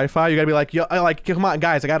expense your Wi-Fi. You gotta be like, come on,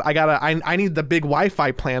 guys, I need the big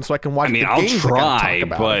Wi-Fi plan so I can watch. I mean, I'll try,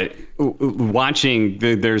 but watching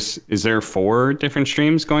is there 4 different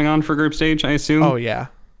streams going on for group stage? I assume. Oh yeah.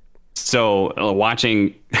 So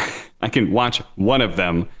watching, I can watch one of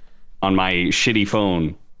them on my shitty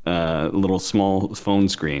phone. Little small phone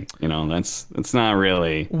screen, that's not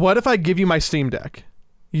really. What if I give you my Steam Deck,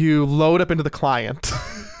 you load up into the client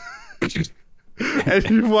and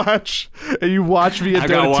you watch via Dota I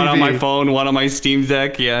got one TV. On my phone, one on my Steam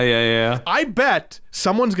Deck. Yeah. I bet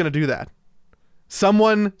someone's gonna do that.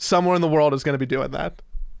 Someone somewhere in the world is gonna be doing that.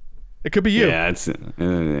 It could be you. Yeah,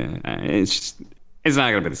 it's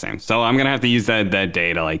not going to be the same. So I'm going to have to use that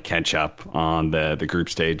day to catch up on the group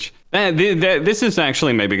stage. This is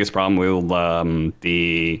actually my biggest problem with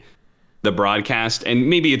the broadcast. And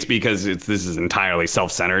maybe it's because this is entirely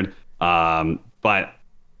self-centered. But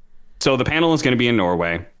so the panel is going to be in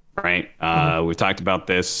Norway, right? We've talked about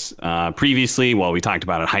this previously. Well, we talked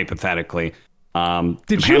about it hypothetically.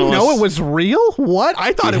 Did you know it was real? What?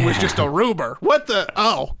 I thought it was just a rumor. What the?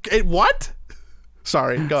 Oh, what?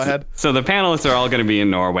 Sorry, go ahead. So the panelists are all going to be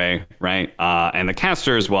in Norway, right? And the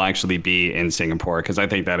casters will actually be in Singapore because I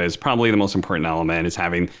think that is probably the most important element is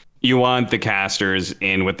having You want the casters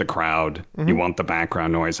in with the crowd. You want the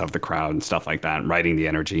background noise of the crowd and stuff like that, writing the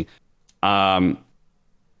energy. I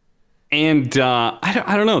don't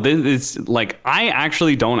know. It's like, I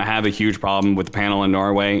actually don't have a huge problem with the panel in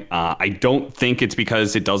Norway. I don't think it's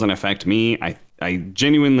because it doesn't affect me. I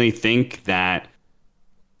genuinely think that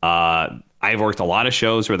I've worked a lot of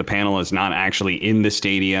shows where the panel is not actually in the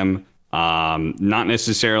stadium. Not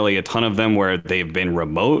necessarily a ton of them where they've been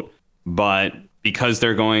remote, but because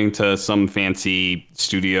they're going to some fancy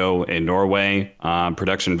studio in Norway,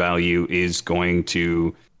 production value is going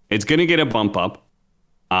to get a bump up.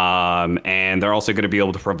 And they're also going to be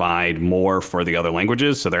able to provide more for the other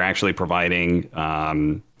languages. So they're actually providing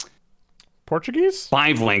Portuguese?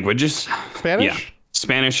 5 languages. Spanish? Yeah,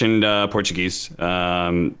 Spanish and Portuguese.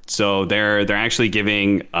 So they're actually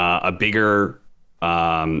giving a bigger.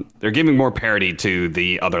 They're giving more parity to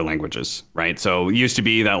the other languages, right? So it used to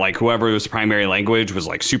be that like whoever was primary language was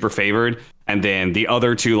like super favored, and then the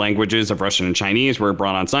other 2 languages of Russian and Chinese were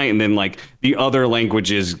brought on site, and then like the other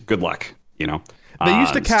languages, good luck, you know. They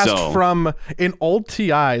used to cast from, in old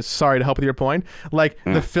TIs, sorry to help with your point, like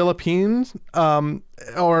the Philippines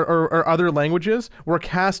or other languages were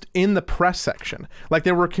cast in the press section. Like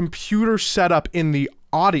there were computers set up in the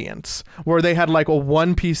audience where they had like a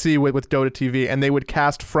one PC with Dota TV, and they would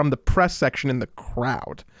cast from the press section in the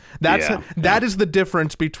crowd. That is the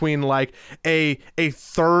difference between like a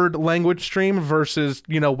third language stream versus,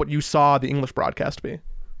 you know, what you saw the English broadcast be.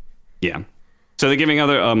 Yeah. So they're giving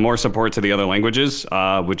other more support to the other languages,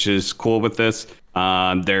 which is cool with this.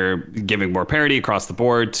 They're giving more parity across the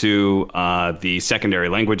board to the secondary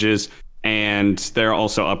languages, and they're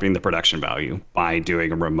also upping the production value by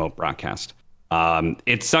doing a remote broadcast.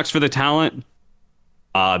 It sucks for the talent.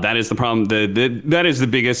 That is the problem. That is the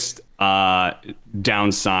biggest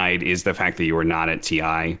downside, is the fact that you are not at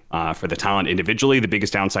TI. For the talent individually, the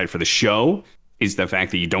biggest downside for the show is the fact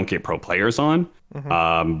that you don't get pro players on,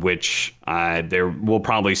 which there will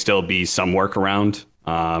probably still be some workaround.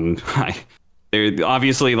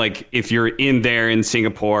 Obviously, like if you're in there in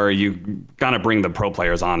Singapore, you gotta bring the pro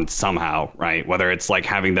players on somehow, right? Whether it's like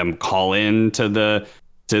having them call in to the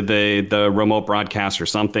remote broadcast or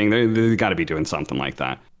something, they got to be doing something like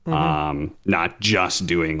that. Not just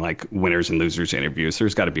doing like winners and losers interviews.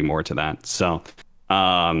 There's got to be more to that. So,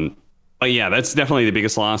 but yeah, that's definitely the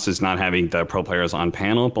biggest loss, is not having the pro players on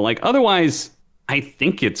panel. But like otherwise, I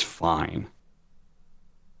think it's fine.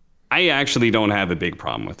 I actually don't have a big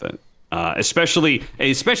problem with it, especially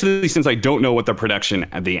since I don't know what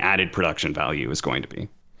the added production value is going to be.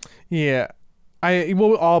 Yeah.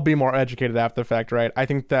 We'll all be more educated after the fact, right? I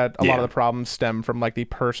think that a lot of the problems stem from like the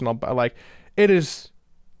personal, like it is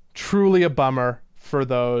truly a bummer for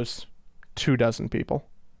those 24 people.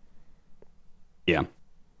 Yeah.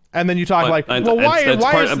 And then you talk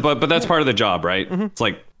but that's part of the job, right? It's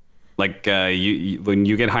like you when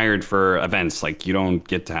you get hired for events, like you don't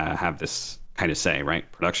get to have this kind of say,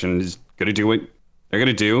 right? Production is going to do what they're going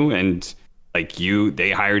to do, and like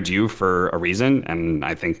they hired you for a reason, and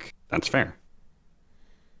I think that's fair.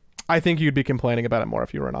 I think you'd be complaining about it more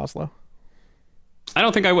if you were in Oslo. I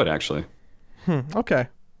don't think I would, actually. Okay.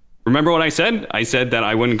 Remember what I said? I said that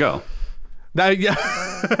I wouldn't go. That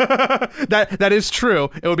is true.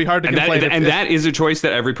 It would be hard to complain. That is a choice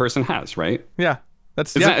that every person has, right? Yeah.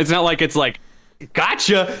 It's not like it's like,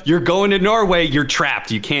 gotcha, you're going to Norway, you're trapped,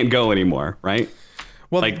 you can't go anymore, right?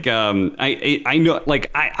 Well, like I know, like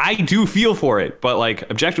I do feel for it, but like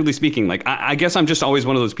objectively speaking, like I guess I'm just always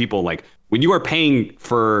one of those people, like when you are paying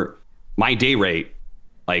for my day rate,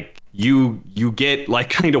 like you get like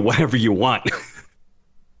kind of whatever you want.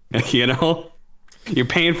 You know, you're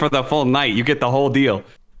paying for the full night, you get the whole deal.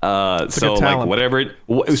 So like whatever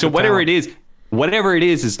it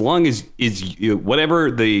is, as long as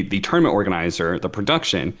whatever the tournament organizer, the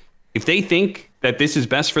production, if they think that this is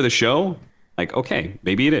best for the show, like, okay,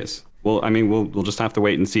 maybe it is. Well, I mean, we'll just have to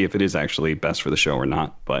wait and see if it is actually best for the show or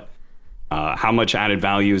not. But how much added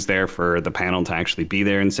value is there for the panel to actually be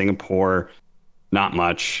there in Singapore? Not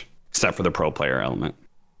much, except for the pro player element.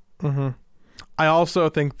 I also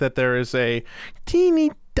think that there is a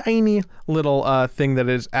teeny tiny little thing that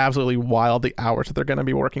is absolutely wild, the hours that they're going to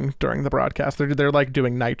be working during the broadcast. They're like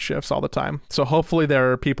doing night shifts all the time. So hopefully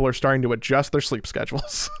people are starting to adjust their sleep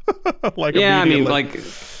schedules. I mean, like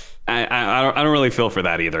I don't really feel for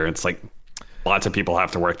that either. It's like lots of people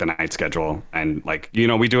have to work the night schedule, and like, you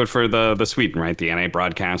know, we do it for the Sweden, right? The NA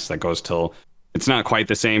broadcast that goes till, it's not quite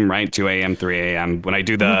the same, right? 2 a.m., 3 a.m. When I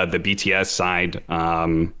do the BTS side,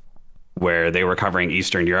 where they were covering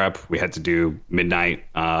Eastern Europe, we had to do midnight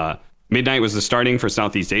midnight was the starting for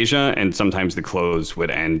Southeast Asia, and sometimes the close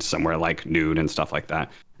would end somewhere like noon and stuff like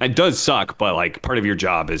that. It does suck, but like part of your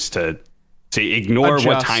job is to ignore Adjust.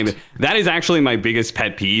 what time. That is actually my biggest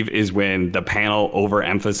pet peeve, is when the panel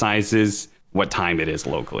overemphasizes what time it is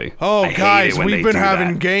locally. Oh, I hate guys, it when we've they been do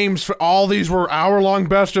having that. games for all these were hour-long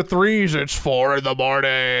best of threes. It's 4 in the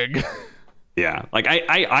morning. Yeah, like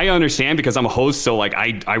I understand, because I'm a host, so like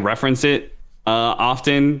I reference it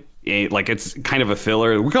often. Like it's kind of a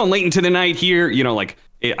filler. We're going late into the night here, like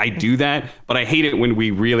I do that, but I hate it when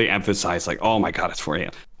we really emphasize like, oh my god, it's 4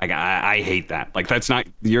 a.m. Like I hate that. Like that's not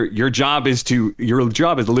your job. Is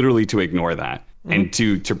literally to ignore that and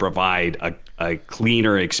to provide a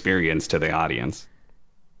cleaner experience to the audience.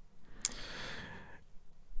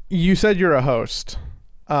 You said you're a host,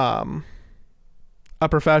 a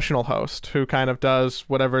professional host who kind of does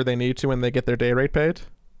whatever they need to when they get their day rate paid.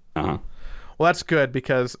 Uh-huh. Well, that's good,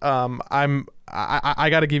 because I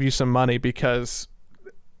got to give you some money, because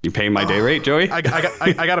You pay my day rate, Joey? I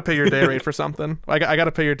got to pay your day rate for something. I got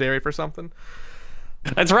to pay your day rate for something.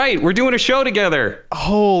 That's right. We're doing a show together.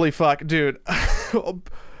 Holy fuck, dude.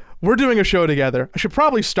 We're doing a show together. I should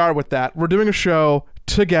probably start with that. We're doing a show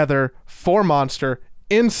together for Monster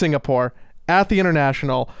in Singapore at the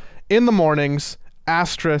International in the mornings,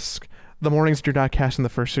 asterisk. The mornings do not cast in the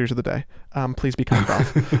first series of the day. Please be kind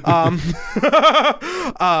off.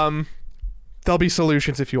 There'll be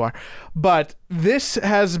solutions if you are. But this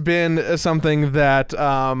has been something that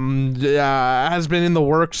has been in the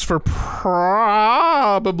works for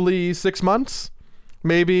probably 6 months,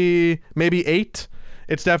 maybe 8.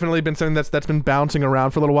 It's definitely been something that's been bouncing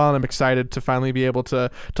around for a little while, and I'm excited to finally be able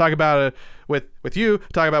to talk about it with you,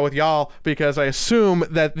 talk about it with y'all, because I assume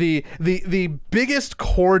that the biggest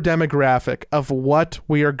core demographic of what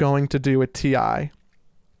we are going to do at TI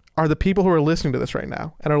are the people who are listening to this right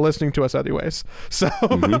now and are listening to us anyways. So,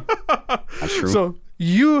 That's true. So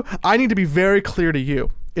I need to be very clear to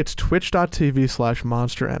you. It's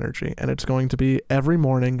twitch.tv/Monster Energy, and it's going to be every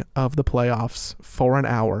morning of the playoffs for an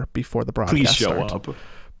hour before the broadcast Please show starts. up.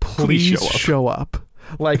 Please show up.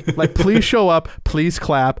 Like please show up, please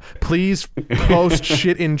clap, please post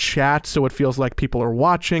shit in chat so it feels like people are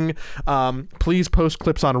watching. Please post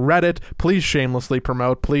clips on Reddit, please shamelessly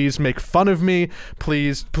promote, please make fun of me,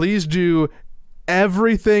 please do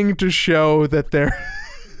everything to show that they're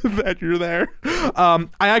that you're there.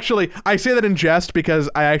 I say that in jest, because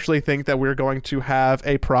I actually think that we're going to have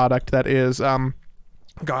a product that is God,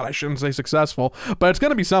 I shouldn't say successful, but it's going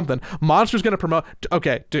to be something. Monster's going to promote.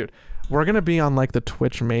 Okay, dude, we're going to be on like the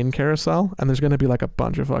Twitch main carousel, and there's going to be like a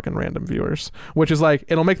bunch of fucking random viewers, which is like,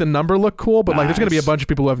 it'll make the number look cool, but like there's going to be a bunch of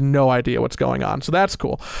people who have no idea what's going on. So that's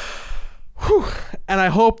cool. Whew. And I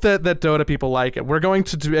hope that Dota people like it. We're going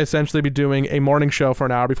to essentially be doing a morning show for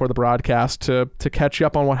an hour before the broadcast to catch you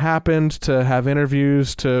up on what happened, to have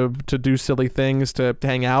interviews, to do silly things, to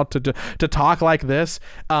hang out, to talk like this.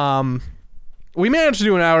 We managed to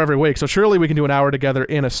do an hour every week, so surely we can do an hour together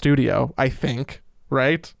in a studio, I think,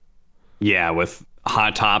 right? Yeah, with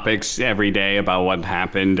hot topics every day about what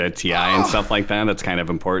happened at TI and stuff like that. That's kind of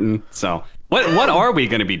important. So what are we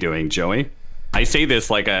going to be doing, Joey? I say this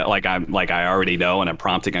like I already know and I'm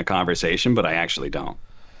prompting a conversation, but I actually don't.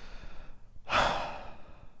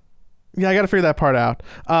 Yeah, I got to figure that part out.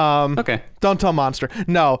 Okay. Don't tell Monster.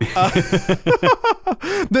 No.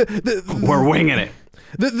 We're winging it.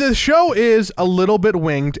 The show is a little bit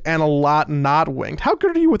winged and a lot not winged. How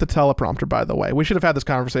good are you with the teleprompter, by the way? We should have had this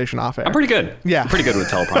conversation off air. I'm pretty good. Yeah. I'm pretty good with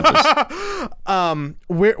teleprompters.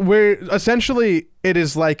 We're essentially, it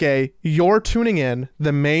is like you're tuning in,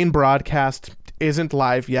 the main broadcast isn't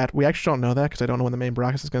live yet. We actually don't know that, because I don't know when the main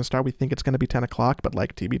broadcast is going to start. We think it's going to be 10 o'clock, but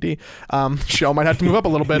like TBD. Show might have to move up a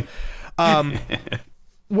little bit.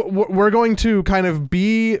 We're going to kind of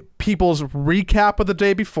be people's recap of the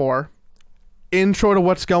day before, intro to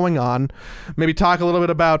what's going on, maybe talk a little bit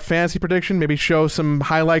about fantasy prediction, maybe show some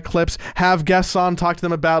highlight clips, have guests on, talk to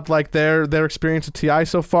them about like their experience at TI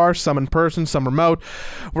so far, some in person, some remote.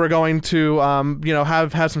 We're going to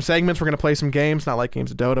have some segments. We're going to play some games, not like games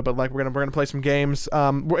of Dota, but like we're going to play some games.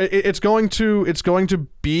 It's going to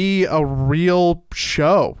be a real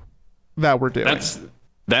show that we're doing.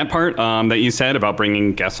 That part that you said about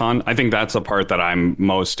bringing guests on, I think that's the part that I'm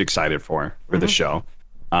most excited for the show.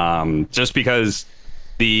 Just because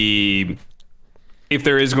if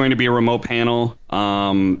there is going to be a remote panel,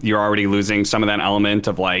 you're already losing some of that element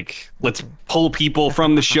of like, let's pull people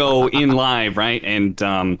from the show in live, right? And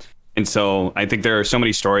so I think there are so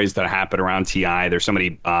many stories that happen around TI. There's so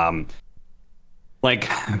many,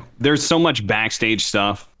 there's so much backstage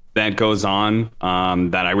stuff that goes on,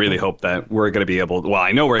 that I really hope that we're going to be able. Well,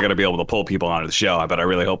 I know we're going to be able to pull people onto the show, but I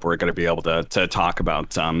really hope we're going to be able to talk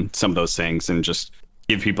about some of those things and just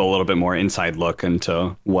give people a little bit more inside look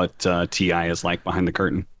into what TI is like behind the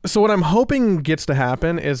curtain. So what I'm hoping gets to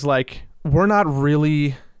happen is like we're not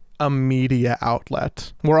really a media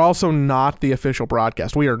outlet. We're also not the official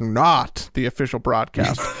broadcast. We are not the official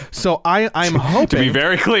broadcast. So I'm hoping To be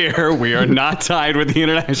very clear, we are not tied with the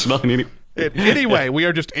international. Anyway, we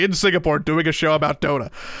are just in Singapore doing a show about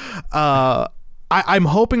Dota. I'm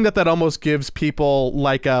hoping that almost gives people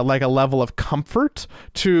like a level of comfort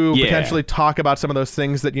to potentially talk about some of those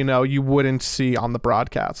things that you wouldn't see on the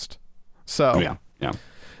broadcast. So yeah.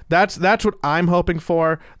 That's what I'm hoping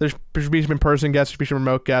for. There should be some in-person guests, there should be some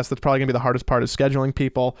remote guests. That's probably gonna be the hardest part, is scheduling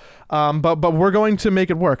people. But we're going to make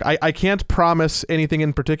it work. I can't promise anything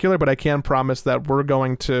in particular, but I can promise that we're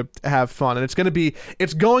going to have fun, and it's going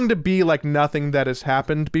to be like nothing that has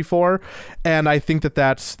happened before, and I think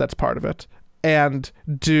that's part of it. And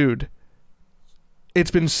dude,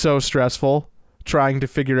 it's been so stressful trying to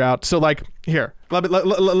figure out. So like, here,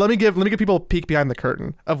 let me give people a peek behind the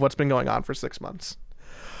curtain of what's been going on for 6 months.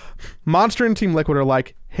 Monster and Team Liquid are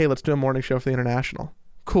like, hey, let's do a morning show for the International.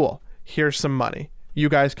 Cool. Here's some money. You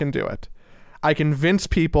guys can do it. I convince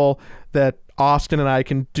people that Austin and I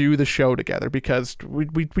can do the show together because we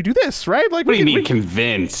do this, right? Like, what do you mean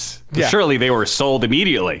convince? Yeah. Surely they were sold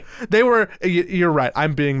immediately. They were. You're right.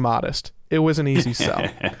 I'm being modest. It was an easy sell.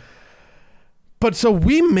 But so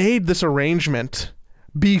we made this arrangement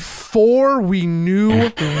before we knew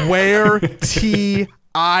where TI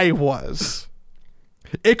was.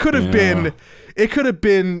 It could have been. It could have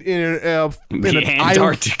been in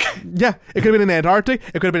Antarctic. Yeah, it could have been in Antarctic.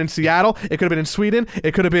 It could have been in Seattle. It could have been in Sweden.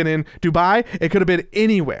 It could have been in Dubai. It could have been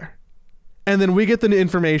anywhere. And then we get the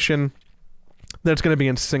information that it's going to be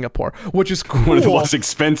in Singapore, which is cool. One of the most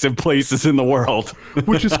expensive places in the world.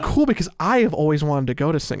 Which is cool because I have always wanted to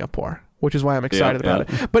go to Singapore, which is why I'm excited about it.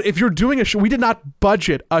 But if you're doing a show, we did not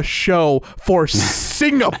budget a show for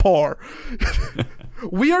Singapore.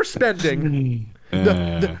 We are spending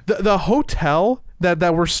the hotel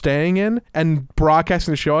that we're staying in and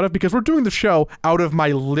broadcasting the show out of, because we're doing the show out of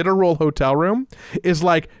my literal hotel room, is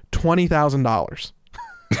like $20,000.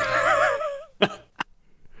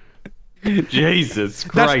 Jesus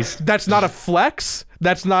Christ. That's not a flex.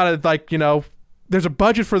 That's not a, like, there's a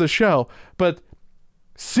budget for the show, but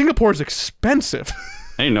Singapore is expensive.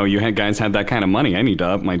 I didn't know you guys had that kind of money. I need to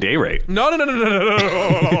up my day rate. No. We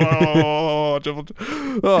can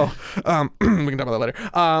talk about that later.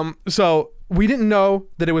 So we didn't know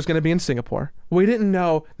that it was going to be in Singapore. We didn't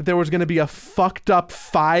know that there was going to be a fucked up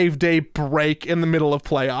 5-day break in the middle of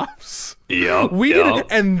playoffs. Yep. We didn't,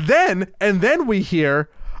 and then we hear,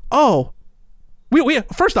 we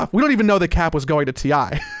first off, we don't even know that Cap was going to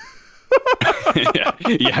TI. yeah,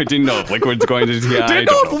 I didn't know if Liquid's going to TI. Didn't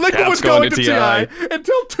know if Liquid was going to TI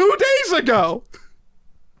until 2 days ago.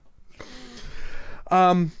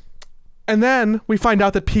 And then we find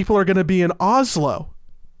out that people are going to be in Oslo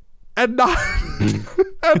and not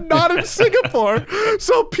and not in Singapore.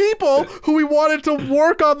 So people who we wanted to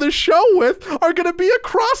work on the show with are going to be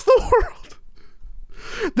across the world.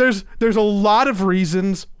 There's a lot of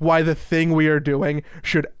reasons why the thing we are doing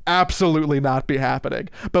should absolutely not be happening,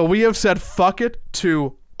 but we have said fuck it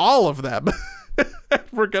to all of them.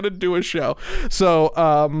 We're gonna do a show,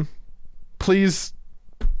 so please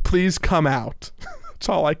come out. That's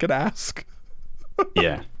all I can ask.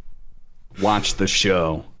 Yeah, watch the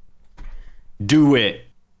show, do it,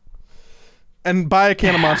 and buy a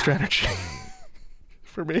can of Monster Energy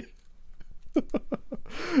for me.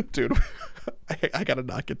 Dude, I gotta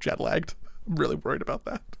not get jet lagged. I'm really worried about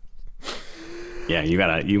that. Yeah, you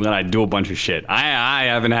gotta do a bunch of shit. I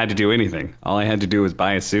haven't had to do anything. All I had to do was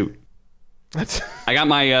buy a suit. I got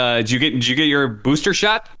my. Did you get your booster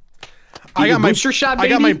shot? I got my booster shot. Baby? I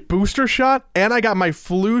got my booster shot, and I got my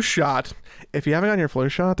flu shot. If you haven't gotten your flu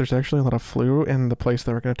shot, there's actually a lot of flu in the place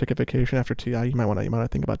that we're gonna take a vacation after TI. You might want to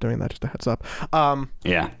think about doing that. Just a heads up.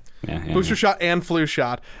 Yeah. Booster shot and flu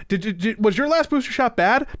shot. Was your last booster shot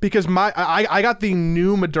bad? Because I got the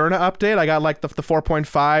new Moderna update. I got like the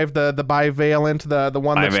 4.5, the bivalent, the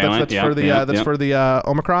one that's for the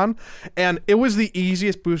Omicron, and it was the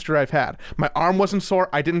easiest booster I've had. My arm wasn't sore.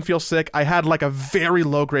 I didn't feel sick. I had like a very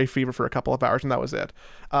low grade fever for a couple of hours, and that was it.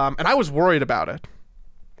 And I was worried about it.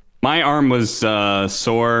 My arm was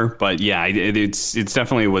sore, but yeah, it's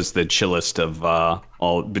definitely was the chillest of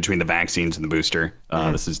all between the vaccines and the booster.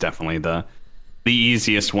 This is definitely the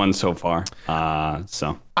easiest one so far.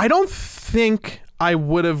 So I don't think I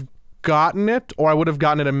would have gotten it, or I would have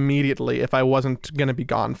gotten it immediately if I wasn't going to be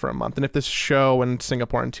gone for a month, and if this show and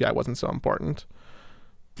Singapore and TI wasn't so important.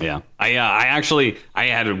 Yeah, I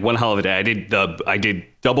had one hell of a day. I did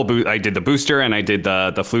the booster and I did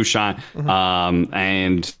the flu shot,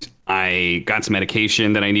 and I got some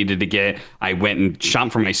medication that I needed to get. I went and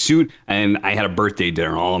shopped for my suit, and I had a birthday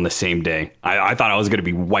dinner all on the same day. I thought I was going to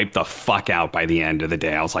be wiped the fuck out by the end of the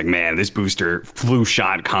day. I was like, man, this booster flu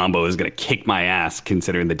shot combo is going to kick my ass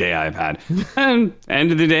considering the day I've had. And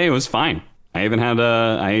end of the day, it was fine. I even had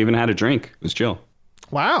a drink. It was chill.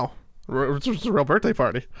 Wow. It was a real birthday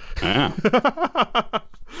party. Yeah.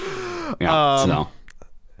 So.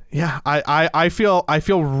 Yeah, I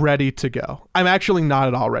feel ready to go. I'm actually not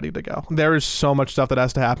at all ready to go. There is so much stuff that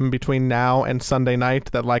has to happen between now and Sunday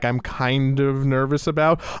night that like I'm kind of nervous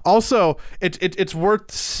about. Also, it's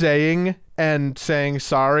worth saying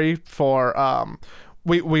sorry for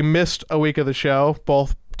we missed a week of the show,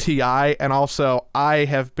 both TI and also I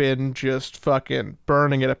have been just fucking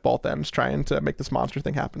burning it at both ends trying to make this monster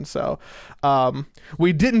thing happen. So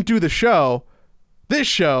we didn't do the show. This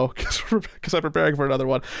show because I'm preparing for another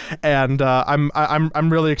one, and I'm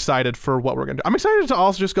really excited for what we're gonna do. I'm excited to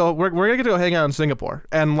also just go. We're gonna get to go hang out in Singapore,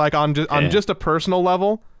 and like on just a personal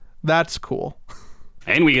level, that's cool.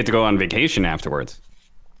 And we get to go on vacation afterwards.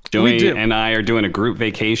 Joey and I are doing a group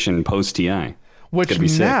vacation post TI, which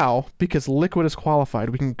now because Liquid is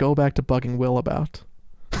qualified, we can go back to bugging Will about.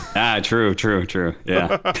 True.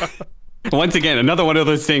 Yeah. Once again, another one of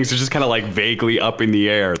those things is just kind of like vaguely up in the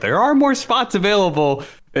air. There are more spots available,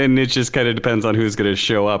 and it just kind of depends on who's going to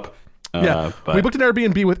show up. We booked an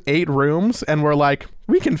Airbnb with 8 rooms, and we're like,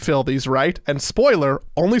 we can fill these, right? And spoiler,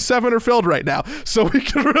 only 7 are filled right now, so we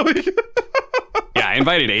can really... Yeah, I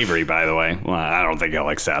invited Avery, by the way. Well, I don't think he'll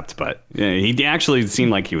accept, but yeah, he actually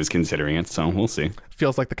seemed like he was considering it, so we'll see.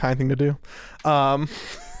 Feels like the kind thing to do.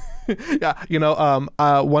 Yeah,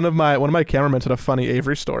 one of my cameramen had a funny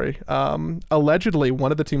Avery story. Allegedly,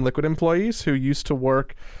 one of the Team Liquid employees who used to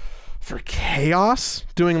work for Chaos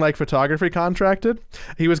doing like photography contracted,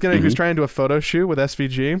 he was trying to do a photo shoot with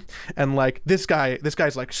SVG, and like this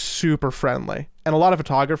guy's like super friendly, and a lot of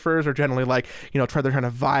photographers are generally like, they're trying to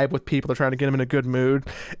vibe with people, they're trying to get them in a good mood,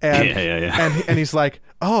 and and he's like,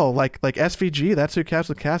 oh, like SVG, that's who caps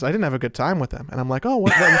with Cass, I didn't have a good time with them. And I'm like, oh,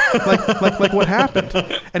 what like what happened?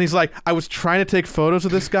 And he's like, I was trying to take photos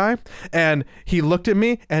of this guy, and he looked at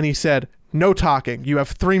me and he said, no talking. You have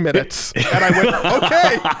 3 minutes. And I went,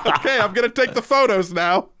 okay, I'm going to take the photos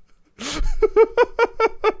now. Dude,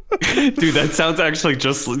 that sounds actually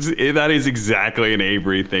that is exactly an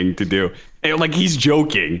Avery thing to do. Like, he's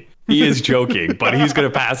joking. He is joking, but he's going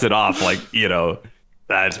to pass it off like,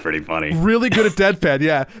 that's pretty funny. Really good at deadpan,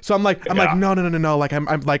 yeah. So I'm like, no. Like, I'm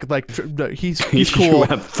like, he's cool. You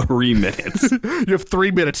have 3 minutes. You have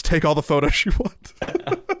 3 minutes. Take all the photos you want.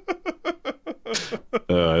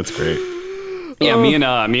 That's great. Yeah, me and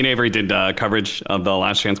Avery did coverage of the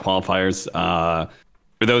Last Chance qualifiers.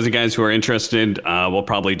 For those of you guys who are interested, we'll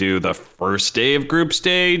probably do the first day of group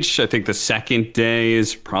stage. I think the second day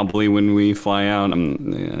is probably when we fly out.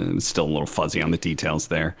 I'm still a little fuzzy on the details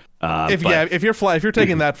there. If you're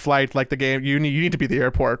taking that flight, like the game, you need to be at the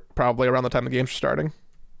airport probably around the time the games are starting.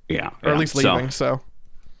 Yeah, or at least leaving. So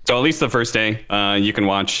at least the first day, you can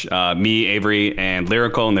watch me, Avery, and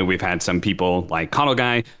Lyrical, and then we've had some people like Coddle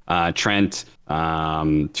Guy, Trent,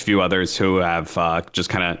 a few others who have just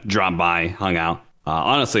kind of dropped by, hung out.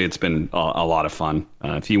 Honestly, it's been a lot of fun.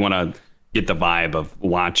 If you want to get the vibe of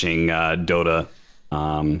watching Dota,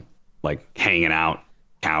 like hanging out,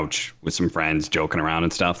 couch with some friends, joking around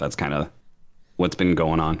and stuff, that's kind of what's been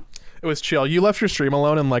going on. It was chill. You left your stream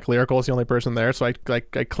alone, and like Lyrical is the only person there. So I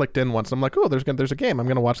clicked in once. And I'm like, oh, there's a game. I'm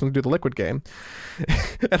gonna watch them do the Liquid game.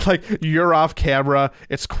 And like you're off camera.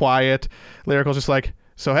 It's quiet. Lyrical's just like,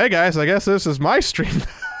 so hey guys, I guess this is my stream.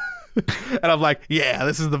 And I'm like, yeah,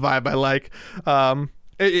 this is the vibe I like.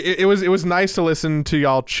 It was nice to listen to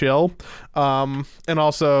y'all chill. And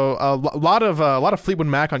also a lot of Fleetwood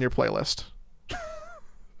Mac on your playlist.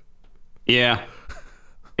 Yeah,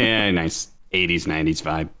 nice 80s 90s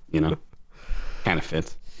vibe. Kind of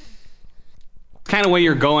fits. Kind of where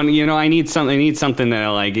you're going. I need something that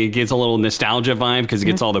like it gets a little nostalgia vibe because it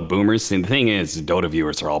gets all the boomers. And the thing is, Dota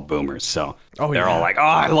viewers are all boomers, so they're all like, "Oh,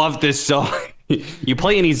 I love this song." You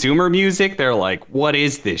play any Zoomer music, they're like, "What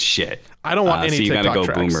is this shit?" I don't want any so you TikTok gotta go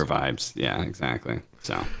tracks. Boomer vibes. Yeah, exactly.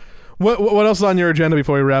 So, what else is on your agenda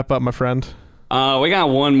before we wrap up, my friend? We got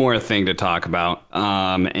one more thing to talk about,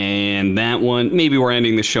 and that one, maybe we're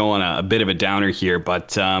ending the show on a bit of a downer here,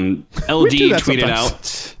 but LD tweeted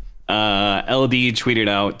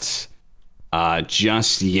out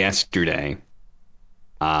just yesterday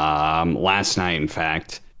last night, in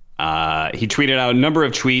fact. He tweeted out a number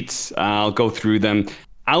of tweets. I'll go through them.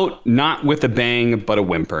 Out not with a bang, but a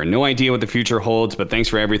whimper. No idea what the future holds, but thanks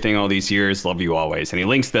for everything all these years. Love you always. And he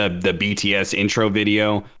links the BTS intro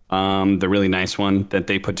video, the really nice one that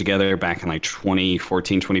they put together back in like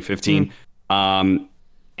 2014, 2015.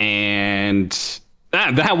 And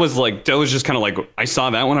that was just kind of like, I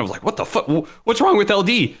saw that one. I was like, what the fuck? What's wrong with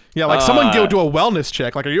LD? Yeah, like someone go do a wellness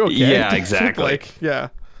check. Like, are you okay? Yeah, exactly. Like, yeah.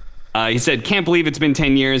 He said, can't believe it's been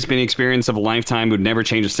 10 years, been an experience of a lifetime, would never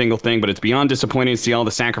change a single thing, but it's beyond disappointing to see all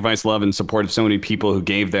the sacrifice, love, and support of so many people who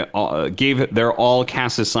gave their all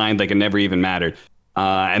cast aside like it never even mattered.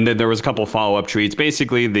 And then there was a couple of follow-up tweets.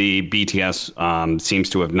 Basically, the BTS seems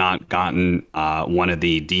to have not gotten one of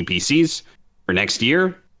the DPCs for next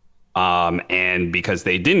year. And because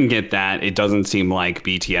they didn't get that, it doesn't seem like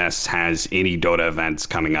BTS has any Dota events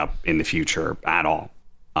coming up in the future at all.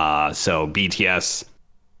 So BTS,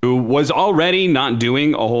 who was already not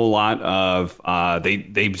doing a whole lot of,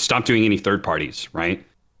 they stopped doing any third parties, right?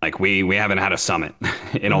 Like we haven't had a summit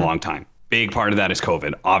in a long time. Big part of that is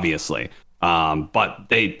COVID, obviously. But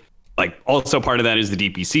they also part of that is the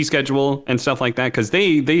DPC schedule and stuff like that, because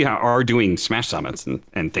they are doing Smash summits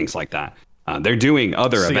and things like that. They're doing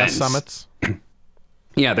other CS events. Summits.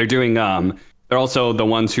 Yeah, they're doing. They're also the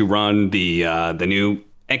ones who run the new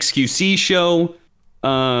XQC show.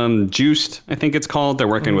 Juiced, I think it's called. They're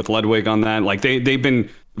working with Ludwig on that. Like they've been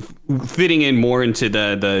fitting in more into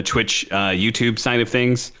the Twitch YouTube side of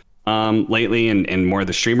things lately, and more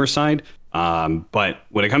the streamer side. But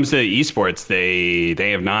when it comes to esports,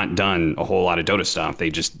 they have not done a whole lot of Dota stuff. They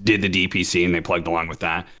just did the DPC and they plugged along with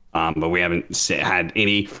that. But we haven't had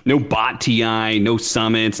no bot TI, no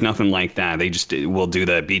summits, nothing like that. They just will do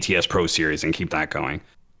the BTS Pro Series and keep that going.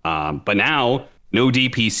 But now no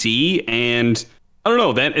DPC, and I don't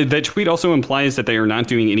know, that tweet also implies that they are not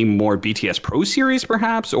doing any more BTS Pro Series,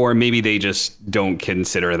 perhaps, or maybe they just don't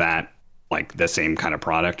consider that like the same kind of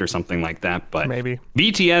product or something like that. But maybe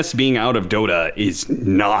BTS being out of Dota is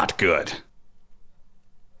not good.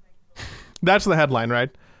 That's the headline, right?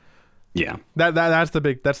 Yeah. That's the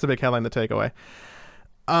big headline, the takeaway.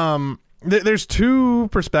 There's two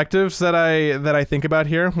perspectives that I think about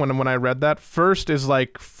here when I read that. First is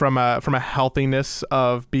like from a healthiness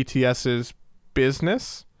of BTS's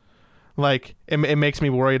business. Like it makes me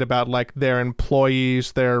worried about like their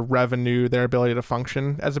employees, their revenue, their ability to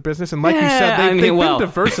function as a business. And like you said, they've been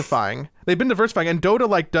diversifying. They've been diversifying, and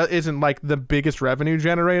Dota isn't like the biggest revenue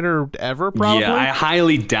generator ever. Probably. Yeah, I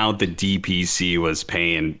highly doubt the DPC was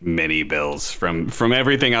paying many bills from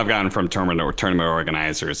everything I've gotten from tournament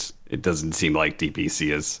organizers. It doesn't seem like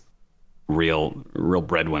DPC is real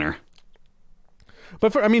breadwinner.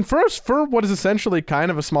 But for what is essentially kind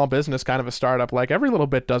of a small business, kind of a startup, like every little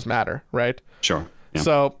bit does matter, right? Sure. Yeah.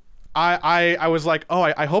 So I was like,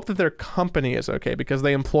 I hope that their company is okay, because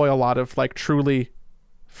they employ a lot of like truly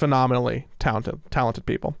phenomenally talented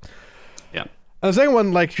people. Yeah. And the second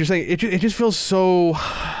one, like you're saying, it just feels so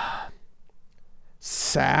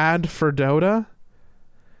sad for Dota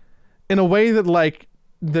in a way that like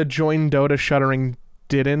the Join Dota shuttering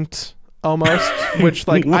didn't. Almost, which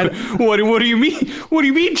like what do you mean? What do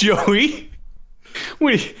you mean, Joey?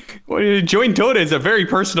 Join Dota is a very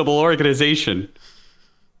personable organization.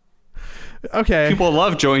 Okay. People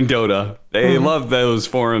love Join Dota. They love those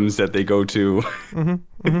forums that they go to.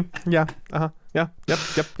 Yeah. Yeah.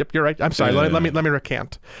 Yep. You're right. I'm sorry. Let me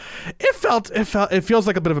recant. It feels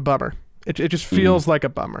like a bit of a bummer. It just feels like a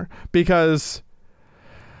bummer, because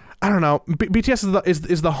I don't know. BTS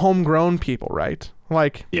is the homegrown people, right?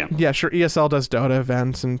 Like, yeah, sure. ESL does Dota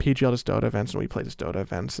events, and PGL does Dota events, and WePlay does Dota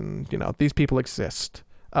events, and these people exist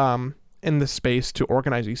in the space to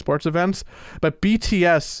organize esports events. But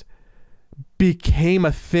BTS became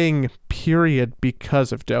a thing, period,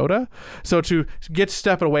 because of Dota. So to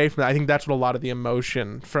step away from that, I think that's what a lot of the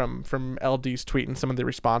emotion from LD's tweet and some of the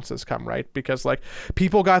responses come, right? Because like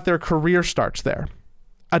people got their career starts there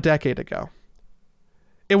a decade ago.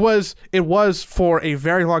 It was for a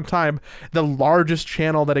very long time the largest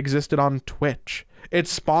channel that existed on Twitch. It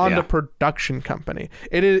spawned a production company.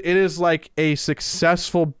 It is like a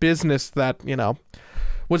successful business that,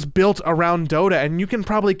 was built around Dota, and you can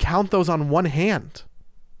probably count those on one hand.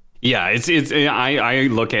 Yeah, I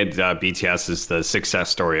look at BTS as the success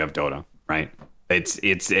story of Dota, right?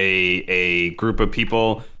 It's a group of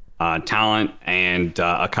people, talent, and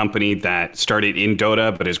a company that started in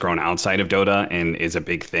Dota but has grown outside of Dota and is a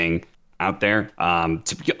big thing out there.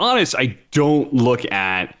 To be honest, I don't look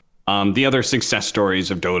at the other success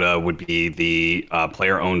stories of Dota would be the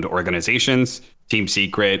player-owned organizations, Team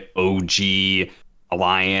Secret, OG,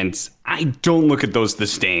 Alliance. I don't look at those the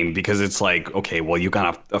same because it's like, okay, well, you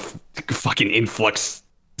got a fucking influx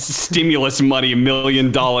stimulus money, $1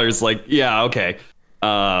 million. Like, yeah, okay.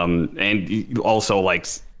 And also, like,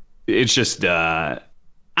 it's just, I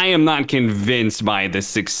am not convinced by the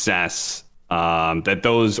success that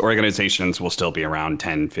those organizations will still be around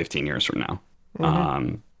 10, 15 years from now.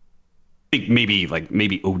 I think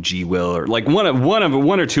maybe OG will, or like one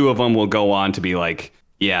or two of them will go on to be like,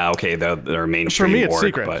 yeah, okay, they're mainstream. For me, it's org,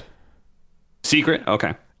 Secret. But Secret,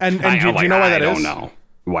 okay. And do you know why that is? I don't know.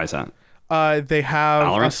 Why is that? They have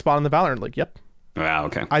Valorant? a spot in the Valorant League. Yep. Yeah,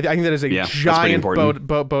 okay. I think that is a that's pretty giant important.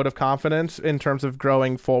 boat of confidence in terms of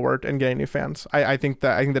growing forward and getting new fans. I think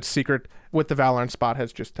that Secret with the Valorant spot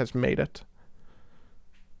has made it.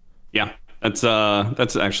 Yeah, that's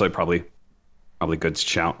actually probably good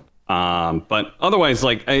shout. But otherwise,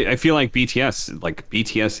 like I feel like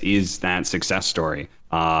BTS is that success story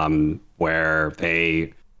where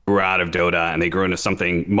they grew out of Dota and they grew into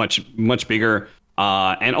something much bigger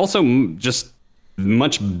and also just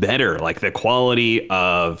much better. Like the quality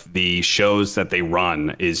of the shows that they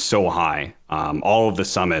run is so high. All of the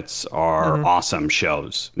summits are awesome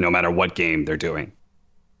shows, no matter what game they're doing.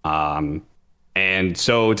 And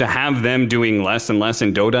so to have them doing less and less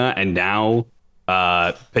in Dota and now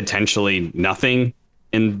potentially nothing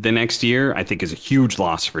in the next year, I think is a huge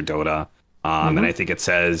loss for Dota. And I think it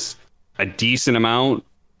says a decent amount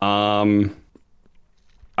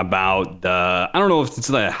about I don't know if it's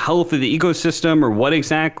the health of the ecosystem or what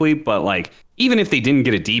exactly, but like even if they didn't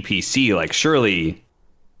get a DPC, like surely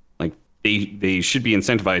like they should be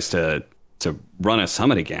incentivized to run a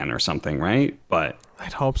summit again or something, right? But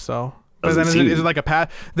I'd hope so. But then is it like a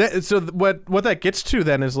path? So what that gets to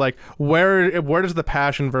then is like where does the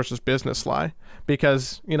passion versus business lie?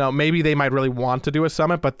 Because maybe they might really want to do a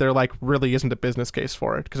summit, but there like really isn't a business case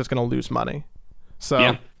for it because it's going to lose money. So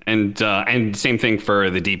yeah, and same thing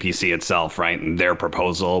for the DPC itself, right? And their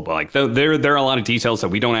proposal, but like there are a lot of details that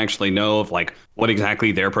we don't actually know of, like what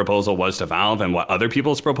exactly their proposal was to Valve and what other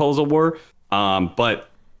people's proposal were.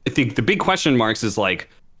 But I think the big question marks is like,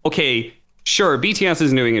 okay. Sure, BTS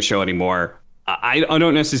isn't doing a show anymore. I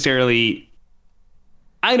don't necessarily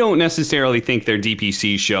think their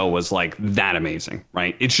DPC show was like that amazing,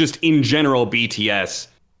 right? It's just in general BTS,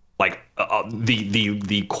 like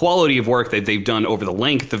the quality of work that they've done over the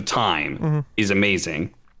length of time is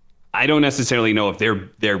amazing. I don't necessarily know if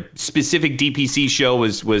their specific DPC show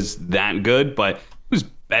was that good, but it was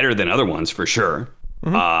better than other ones for sure.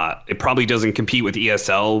 It probably doesn't compete with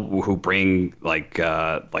ESL, who bring like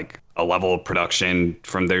a level of production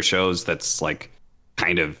from their shows that's like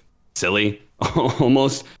kind of silly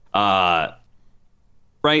almost.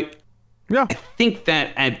 Right? Yeah. I think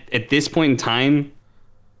that at this point in time,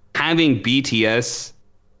 having BTS,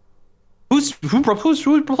 who's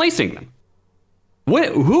replacing them?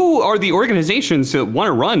 Who are the organizations that want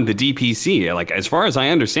to run the DPC? Like, as far as I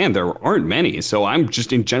understand, there aren't many. So I'm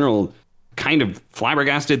just in general kind of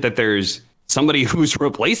flabbergasted that there's somebody who's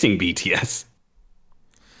replacing BTS.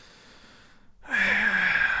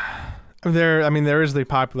 There is the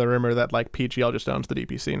popular rumor that like PGL just owns the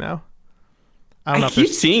DPC now. I keep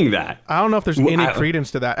seeing that. I don't know if there's any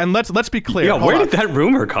credence to that. And let's be clear. Yeah, where did that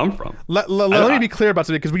rumor come from? Let me be clear about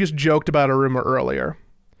something because we just joked about a rumor earlier.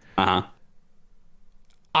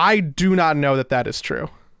 I do not know that is true.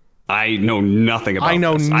 I know nothing about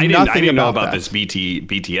this. I didn't know about this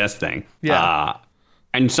BTS thing. Yeah.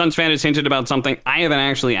 And Sunsfan has hinted about something. I haven't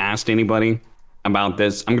actually asked anybody about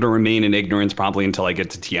this. I'm going to remain in ignorance probably until I get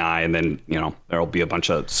to TI, and then there'll be a bunch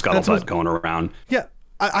of scuttlebutt going around. Yeah,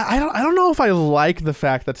 I don't know if I like the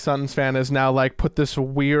fact that Sunsfan has now like put this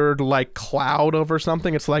weird like cloud over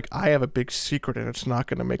something. It's like I have a big secret and it's not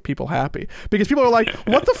going to make people happy because people are like,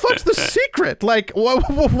 "What the fuck's the secret? Like,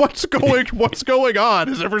 what's going on?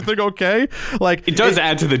 Is everything okay?" Like, it does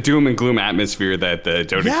add to the doom and gloom atmosphere that the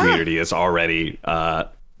Dota community is already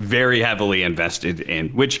very heavily invested in,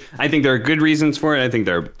 which I think there are good reasons for it. I think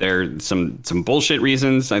there are some bullshit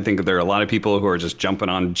reasons. I think there are a lot of people who are just jumping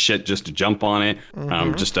on shit just to jump on it. I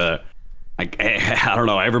don't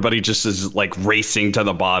know. Everybody just is like racing to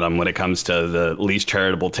the bottom when it comes to the least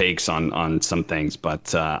charitable takes on some things.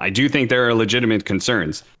 But I do think there are legitimate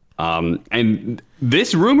concerns. And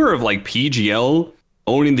this rumor of like PGL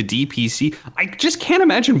owning the DPC, I just can't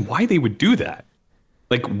imagine why they would do that.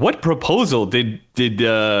 Like, what proposal did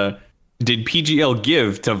PGL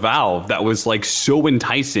give to Valve that was like so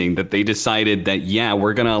enticing that they decided that, yeah,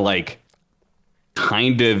 we're gonna like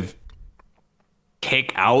kind of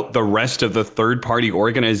kick out the rest of the third-party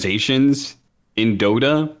organizations in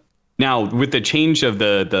Dota? Now, with the change of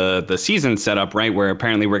the season setup, right, where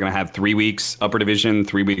apparently we're going to have 3 weeks upper division,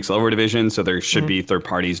 3 weeks lower division, so there should be third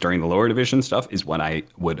parties during the lower division stuff, is what I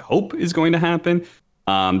would hope is going to happen.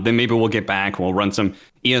 Then maybe we'll get back. We'll run some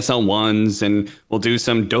ESL ones, and we'll do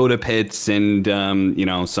some Dota pits, and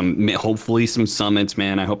hopefully some summits.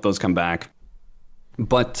 Man, I hope those come back.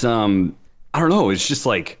 But I don't know. It's just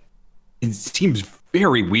like it seems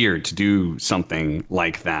very weird to do something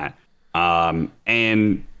like that.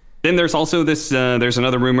 And then there's also this. There's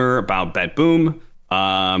another rumor about BetBoom.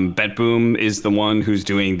 BetBoom is the one who's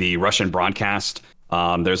doing the Russian broadcast.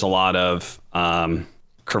 There's a lot of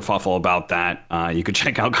kerfuffle about that. You could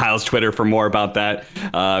check out Kyle's Twitter for more about that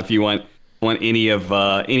if you want any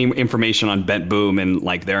information on BetBoom and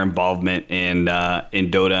like their involvement in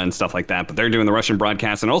Dota and stuff like that. But they're doing the Russian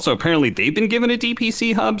broadcast, and also apparently they've been given a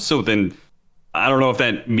DPC hub. So then I don't know if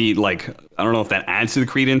that adds to the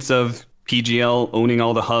credence of PGL owning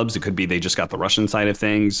all the hubs. It could be they just got the Russian side of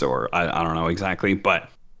things, or I don't know exactly. But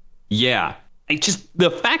yeah,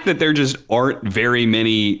 the fact that there just aren't very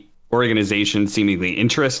many organizations seemingly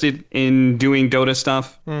interested in doing Dota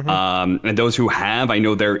stuff. And those who have, I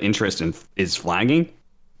know their interest is flagging.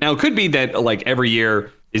 Now, it could be that like every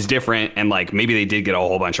year is different, and like maybe they did get a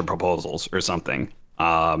whole bunch of proposals or something.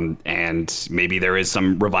 And maybe there is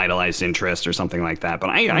some revitalized interest or something like that.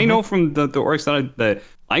 But I know from the orgs that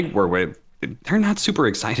I work with, they're not super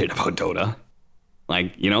excited about Dota.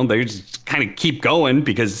 Like, they just kind of keep going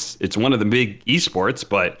because it's one of the big esports,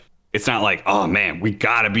 but it's not like, oh man, we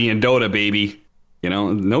gotta be in Dota, baby.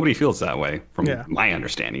 Nobody feels that way from my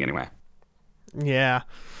understanding anyway. Yeah.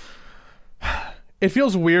 It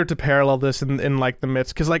feels weird to parallel this in like the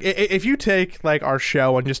midst, because like if you take like our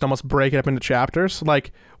show and just almost break it up into chapters,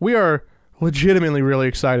 like we are legitimately really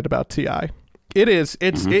excited about TI.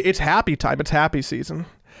 It's happy time. It's happy season.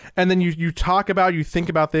 And then you think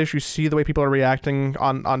about this, you see the way people are reacting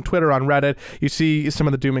on Twitter, on Reddit, you see some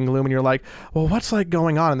of the doom and gloom, and you're like, well, what's like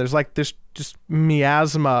going on? And there's like this just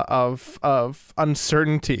miasma of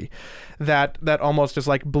uncertainty that almost is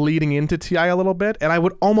like bleeding into TI a little bit. And I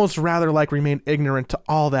would almost rather like remain ignorant to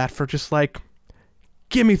all that for just like,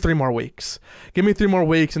 give me 3 more weeks. Give me 3 more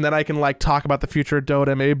weeks, and then I can like talk about the future of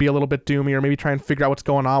Dota, maybe be a little bit doomy, or maybe try and figure out what's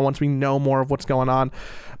going on once we know more of what's going on.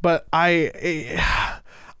 But I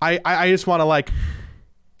just want to like,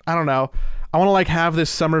 I don't know. I want to like have this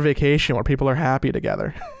summer vacation where people are happy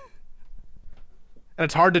together. And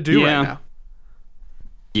it's hard to do right now.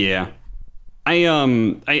 Yeah.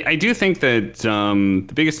 I do think that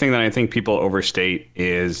the biggest thing that I think people overstate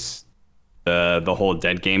is the whole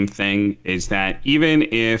dead game thing, is that even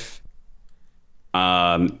if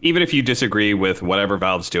you disagree with whatever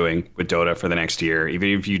Valve's doing with Dota for the next year, even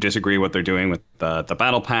if you disagree what they're doing with the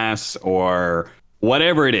Battle Pass or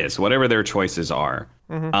whatever it is, whatever their choices are,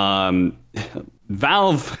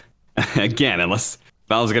 Valve, again, unless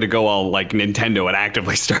Valve's going to go all like Nintendo and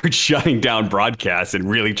actively start shutting down broadcasts and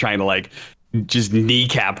really trying to like just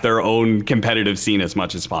kneecap their own competitive scene as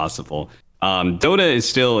much as possible. Dota is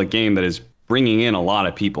still a game that is bringing in a lot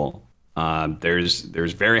of people. There's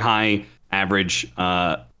very high average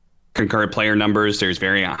concurrent player numbers. There's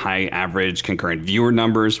very high average concurrent viewer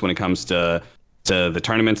numbers when it comes to the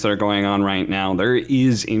tournaments that are going on right now. There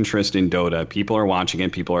is interest in Dota. People are watching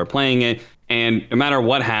it. People are playing it. And no matter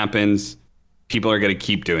what happens, people are going to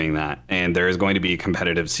keep doing that. And there is going to be a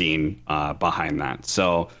competitive scene behind that.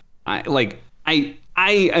 So I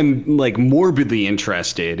am like morbidly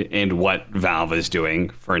interested in what Valve is doing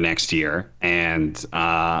for next year. And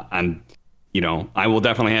I will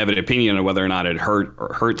definitely have an opinion on whether or not it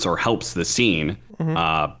hurts or helps the scene.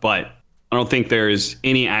 But I don't think there's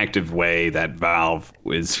any active way that Valve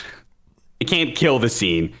it can't kill the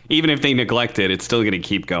scene. Even if they neglect it, it's still going to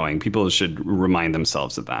keep going. People should remind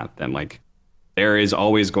themselves of that. Then like there is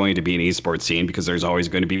always going to be an esports scene because there's always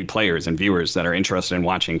going to be players and viewers that are interested in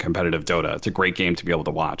watching competitive Dota. It's a great game to be able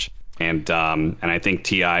to watch. And I think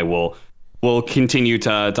TI will continue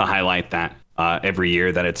to highlight that every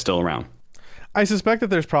year that it's still around. I suspect that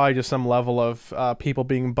there's probably just some level of people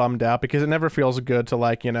being bummed out because it never feels good to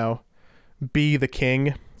like, be the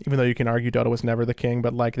king, even though you can argue Dota was never the king,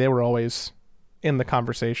 but like they were always in the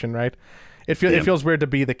conversation, right? It feels weird to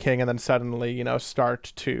be the king and then suddenly,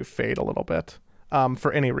 start to fade a little bit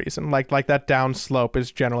for any reason. Like that down slope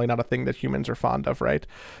is generally not a thing that humans are fond of, right?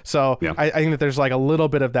 So yeah. I think that there's like a little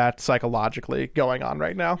bit of that psychologically going on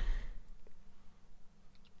right now.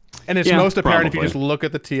 And it's most apparent if you just look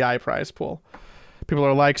at the TI prize pool. People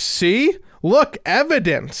are like, see? Look,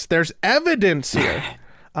 evidence. There's evidence here.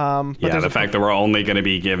 The fact that we're only going to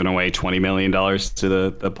be giving away $20 million to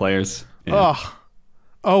the players. Yeah.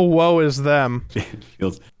 Oh, woe is them.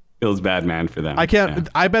 It Feels bad, man, for them. I can't. Yeah.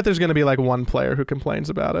 I bet there's gonna be like one player who complains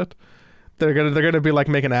about it. They're gonna be like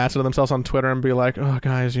making ass of themselves on Twitter and be like, "Oh,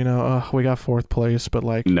 guys, we got 4th place, but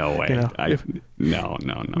like, No way. No?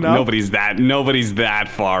 Nobody's that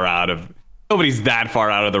far out of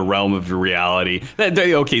the realm of reality.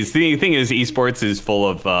 Okay, so the thing is, esports is full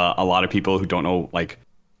of a lot of people who don't know like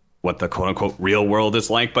what the quote unquote real world is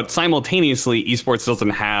like, but simultaneously, esports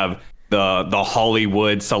doesn't have the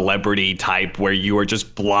Hollywood celebrity type where you are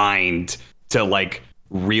just blind to like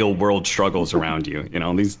real world struggles around you. You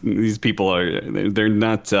know, these people they're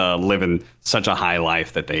not living such a high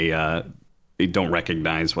life that they don't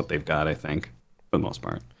recognize what they've got, I think, for the most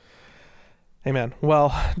part. Hey man,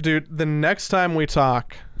 well, dude, the next time we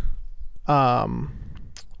talk, well,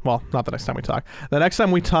 not the next time we talk, the next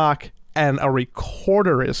time we talk and a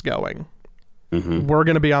recorder is going, we're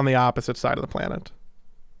going to be on the opposite side of the planet.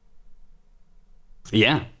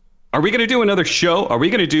 Yeah. Are we going to do another show? Are we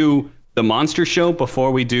going to do the monster show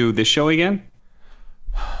before we do this show again?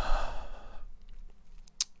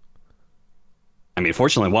 I mean,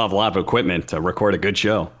 fortunately, we'll have a lot of equipment to record a good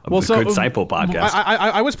show, good Saipo podcast.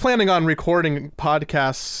 I was planning on recording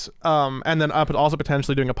podcasts, and then also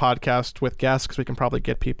potentially doing a podcast with guests because we can probably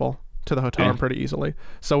get people to the hotel room pretty easily.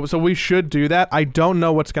 So we should do that. I don't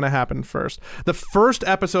know what's going to happen first. The first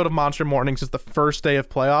episode of Monster Mornings is the first day of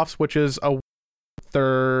playoffs, which is a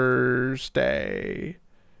Thursday.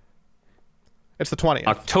 It's the 20th.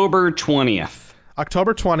 October 20th.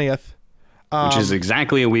 October 20th. Which is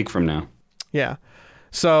exactly a week from now. Yeah.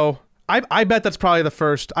 So I bet that's probably the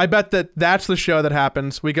first. I bet that's the show that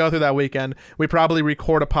happens. We go through that weekend. We probably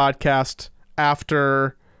record a podcast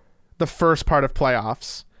after the first part of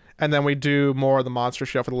playoffs. And then we do more of the monster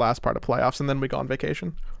show for the last part of playoffs. And then we go on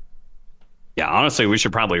vacation. Yeah, honestly, we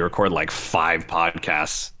should probably record like 5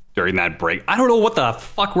 podcasts during that break. I don't know what the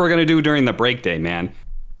fuck we're going to do during the break day, man.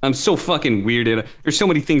 I'm so fucking weirded. There's so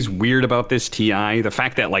many things weird about this TI. The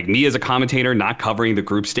fact that like me as a commentator not covering the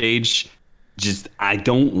group stage, just I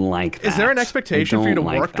don't like that. Is there an expectation for you to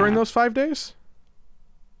work during those 5 days?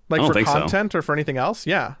 Like for content or for anything else?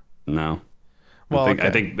 Yeah. No. Well, I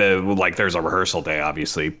think there's a rehearsal day,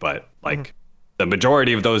 obviously, but like the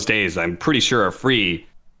majority of those days, I'm pretty sure are free.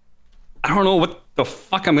 I don't know what the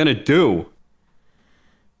fuck I'm gonna do.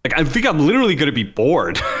 Like I think I'm literally gonna be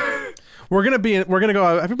bored. We're gonna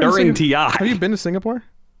go. Have you been during TI? Have you been to Singapore?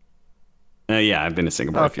 Yeah, I've been to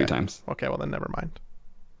Singapore a few times. Okay, well then never mind.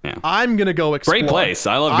 Yeah, I'm gonna go explore. Great place.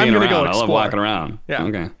 I love being around. I love walking around. Yeah.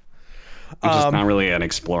 Okay. I'm just not really an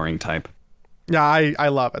exploring type. Yeah, I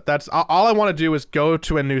love it. That's all I want to do is go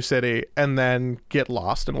to a new city and then get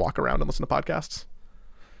lost and walk around and listen to podcasts.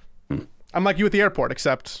 I'm like you at the airport,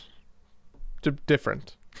 except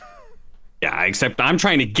different. Yeah, except I'm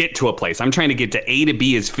trying to get to a place. I'm trying to get to A to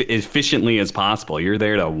B as efficiently as possible. You're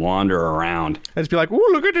there to wander around. And just be like, ooh,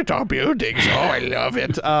 look at the tall buildings. Oh, I love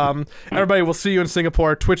it. Everybody, we'll see you in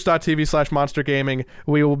Singapore. Twitch.tv/monstergaming.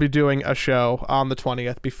 We will be doing a show on the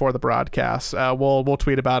 20th before the broadcast. We'll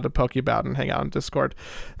tweet about it, poke you about, and hang out in Discord.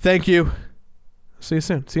 Thank you. See you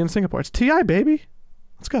soon. See you in Singapore. It's TI, baby.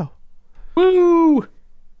 Let's go. Woo!